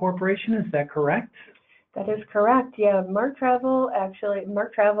Travel Corporation. Is that correct? That is correct. Yeah, Mark Travel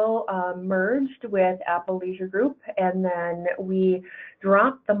merged with Apple Leisure Group, and then we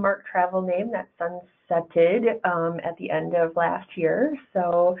dropped the Mark Travel name that sunsetted at the end of last year.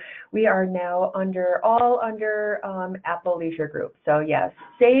 So we are now all under Apple Leisure Group. So yes,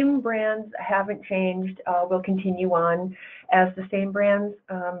 same brands haven't changed. We'll continue on as the same brands,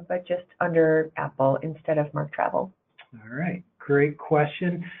 but just under Apple instead of Mark Travel. All right, great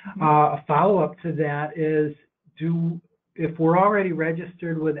question. A follow-up to that is, if we're already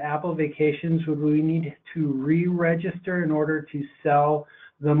registered with Apple Vacations, would we need to re-register in order to sell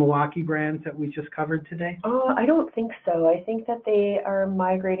the Milwaukee brands that we just covered today? Oh, I don't think so. I think that they are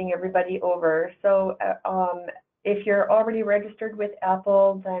migrating everybody over. So if you're already registered with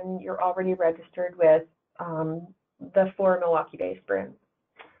Apple, then you're already registered with the 4 Milwaukee-based brands.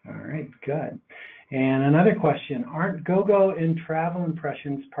 All right, good. And another question, aren't GoGo and Travel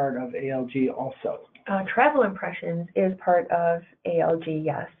Impressions part of ALG also? Travel Impressions is part of ALG,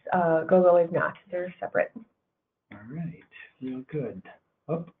 yes. GoGo is not. They're separate. All right, real good.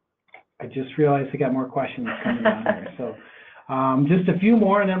 Oh, I just realized I got more questions coming on here. So just a few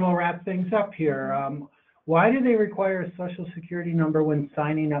more and then we'll wrap things up here. Why do they require a Social Security number when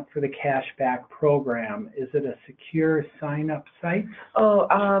signing up for the cashback program? Is it a secure sign-up site? Oh,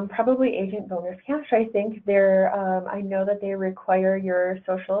 probably Agent Bonus Cash. I think I know that they require your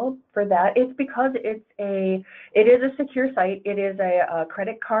social for that. It's because it is a secure site. It is a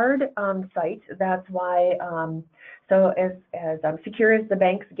credit card site. That's why. So as secure as the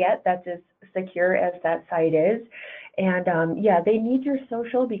banks get, that's as secure as that site is. And yeah, they need your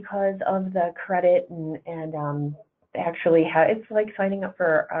social because of the credit and actually it's like signing up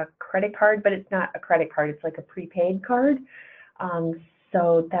for a credit card, but it's not a credit card. It's like a prepaid card.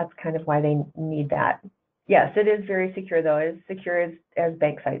 So that's kind of why they need that. Yes, it is very secure though, as secure as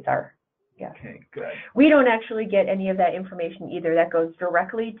bank sites are. Yeah. Okay, good. We don't actually get any of that information either. That goes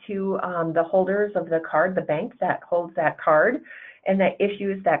directly to the holders of the card, the bank that holds that card, and that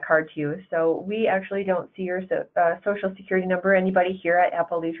issues that card to you. So we actually don't see your Social Security number, anybody here at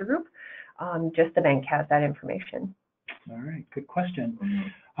Apple Leisure Group. Just the bank has that information. All right, good question. Mm-hmm.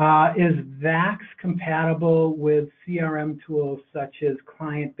 Is VAX compatible with CRM tools such as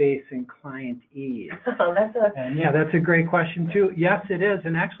Client Base and Client Ease? And yeah, that's a great question too. Yes, it is.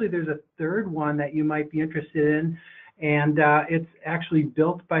 And actually, there's a third one that you might be interested in, and it's actually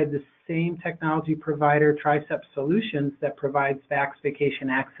built by the same technology provider, Tricep Solutions, that provides VAX Vacation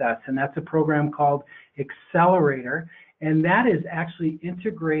Access, and that's a program called Accelerator, and that is actually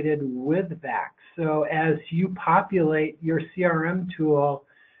integrated with VAX. So as you populate your CRM tool,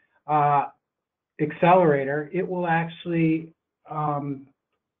 Accelerator, it will actually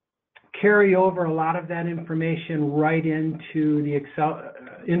carry over a lot of that information right into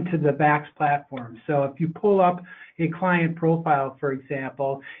the VAX platform. So if you pull up a client profile, for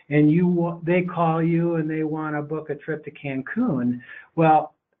example, and they call you and they want to book a trip to Cancun,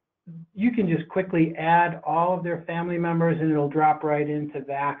 well, you can just quickly add all of their family members and it'll drop right into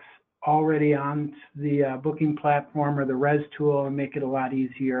VAX already on the booking platform or the res tool and make it a lot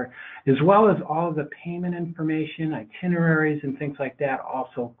easier, as well as all of the payment information, itineraries, and things like that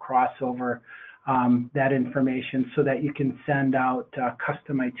also cross over that information so that you can send out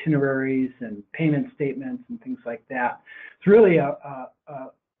custom itineraries and payment statements and things like that. It's really a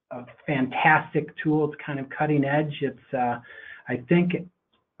fantastic tool. It's kind of cutting edge. It's,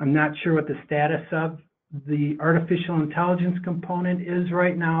 I'm not sure what the status of the artificial intelligence component is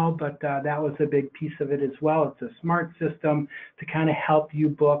right now, but that was a big piece of it as well. It's a smart system to kind of help you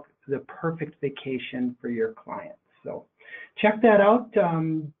book the perfect vacation for your clients. So check that out.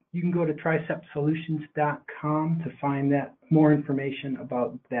 You can go to tricepsolutions.com to find that more information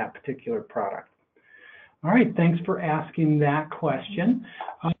about that particular product. All right, thanks for asking that question.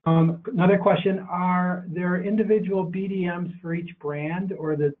 Another question, are there individual BDMs for each brand,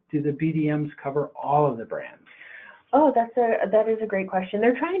 or do the BDMs cover all of the brands? Oh, that is a great question.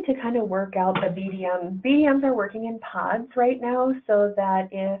 They're trying to kind of work out the BDM. BDMs are working in pods right now, so that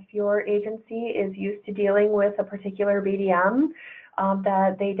if your agency is used to dealing with a particular BDM,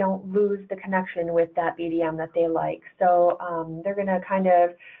 that they don't lose the connection with that BDM that they like. So they're going to kind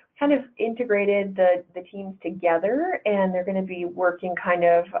of integrated the teams together, and they're going to be working kind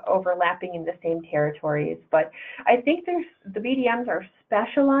of overlapping in the same territories. But I think the BDMs are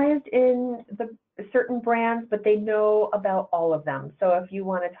specialized in the certain brands, but they know about all of them. So if you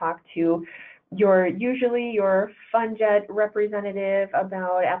want to talk to usually your Funjet representative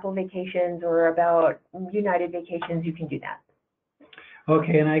about Apple Vacations or about United Vacations, you can do that.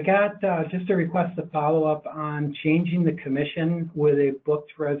 Okay, and I got just a request to follow up on changing the commission with a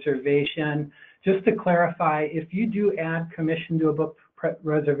booked reservation. Just to clarify, if you do add commission to a booked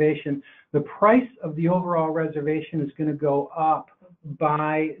reservation, the price of the overall reservation is going to go up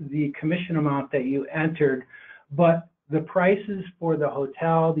by the commission amount that you entered, but the prices for the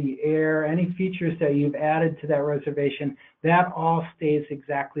hotel, the air, any features that you've added to that reservation, that all stays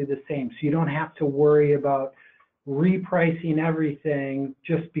exactly the same. So you don't have to worry about repricing everything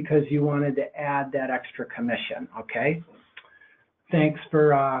just because you wanted to add that extra commission, okay? Thanks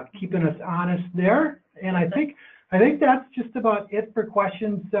for keeping us honest there. And I think I think that's just about it for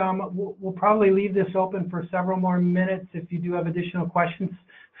questions. We'll probably leave this open for several more minutes. If you do have additional questions,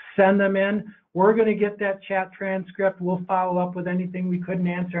 send them in. We're going to get that chat transcript. We'll follow up with anything we couldn't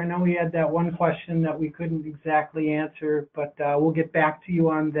answer. I know we had that one question that we couldn't exactly answer, but we'll get back to you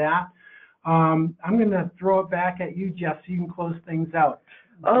on that. I'm going to throw it back at you, Jess, so you can close things out.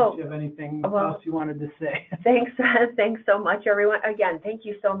 Oh, do you have anything else you wanted to say? Thanks so much, everyone. Again, thank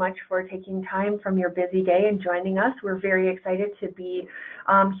you so much for taking time from your busy day and joining us. We're very excited to be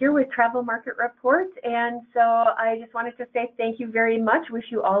here with Travel Market Report. And so I just wanted to say thank you very much. Wish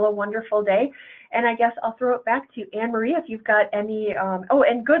you all a wonderful day. And I guess I'll throw it back to Anne Marie if you've got any, oh,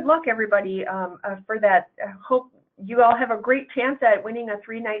 and good luck, everybody, for that. I hope you all have a great chance at winning a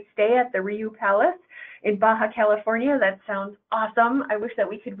 3-night stay at the Riu Palace in Baja California. That sounds awesome. I wish that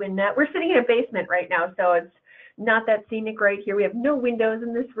we could win that. We're sitting in a basement right now, so it's not that scenic right here. We have no windows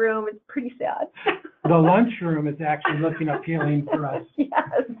in this room. It's pretty sad. The lunchroom is actually looking appealing for us.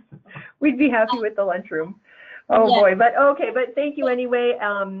 Yes, we'd be happy with the lunchroom. Oh boy, but okay, but thank you anyway,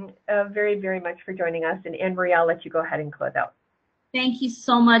 very, very much for joining us. And Anne Marie, I'll let you go ahead and close out. Thank you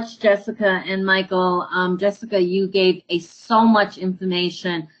so much, Jessica and Michael. Jessica, you gave so much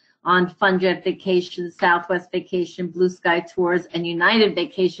information on Funjet Vacations, Southwest Vacation, Blue Sky Tours, and United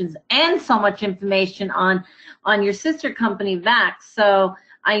Vacations, and so much information on your sister company, VAC. So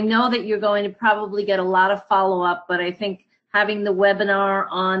I know that you're going to probably get a lot of follow-up, but I think having the webinar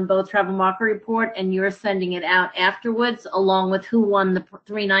on both Travel Market Report and you're sending it out afterwards, along with who won the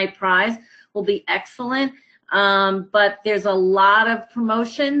 3-night prize, will be excellent. But there's a lot of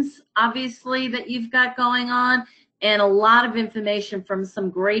promotions, obviously, that you've got going on, and a lot of information from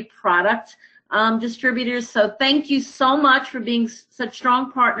some great product distributors. So thank you so much for being such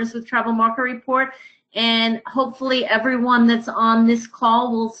strong partners with Travel Market Report. And hopefully everyone that's on this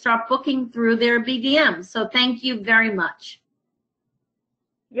call will start booking through their BDM. So thank you very much.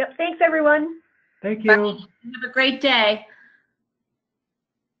 Yep, thanks everyone. Thank you. Bye. Have a great day.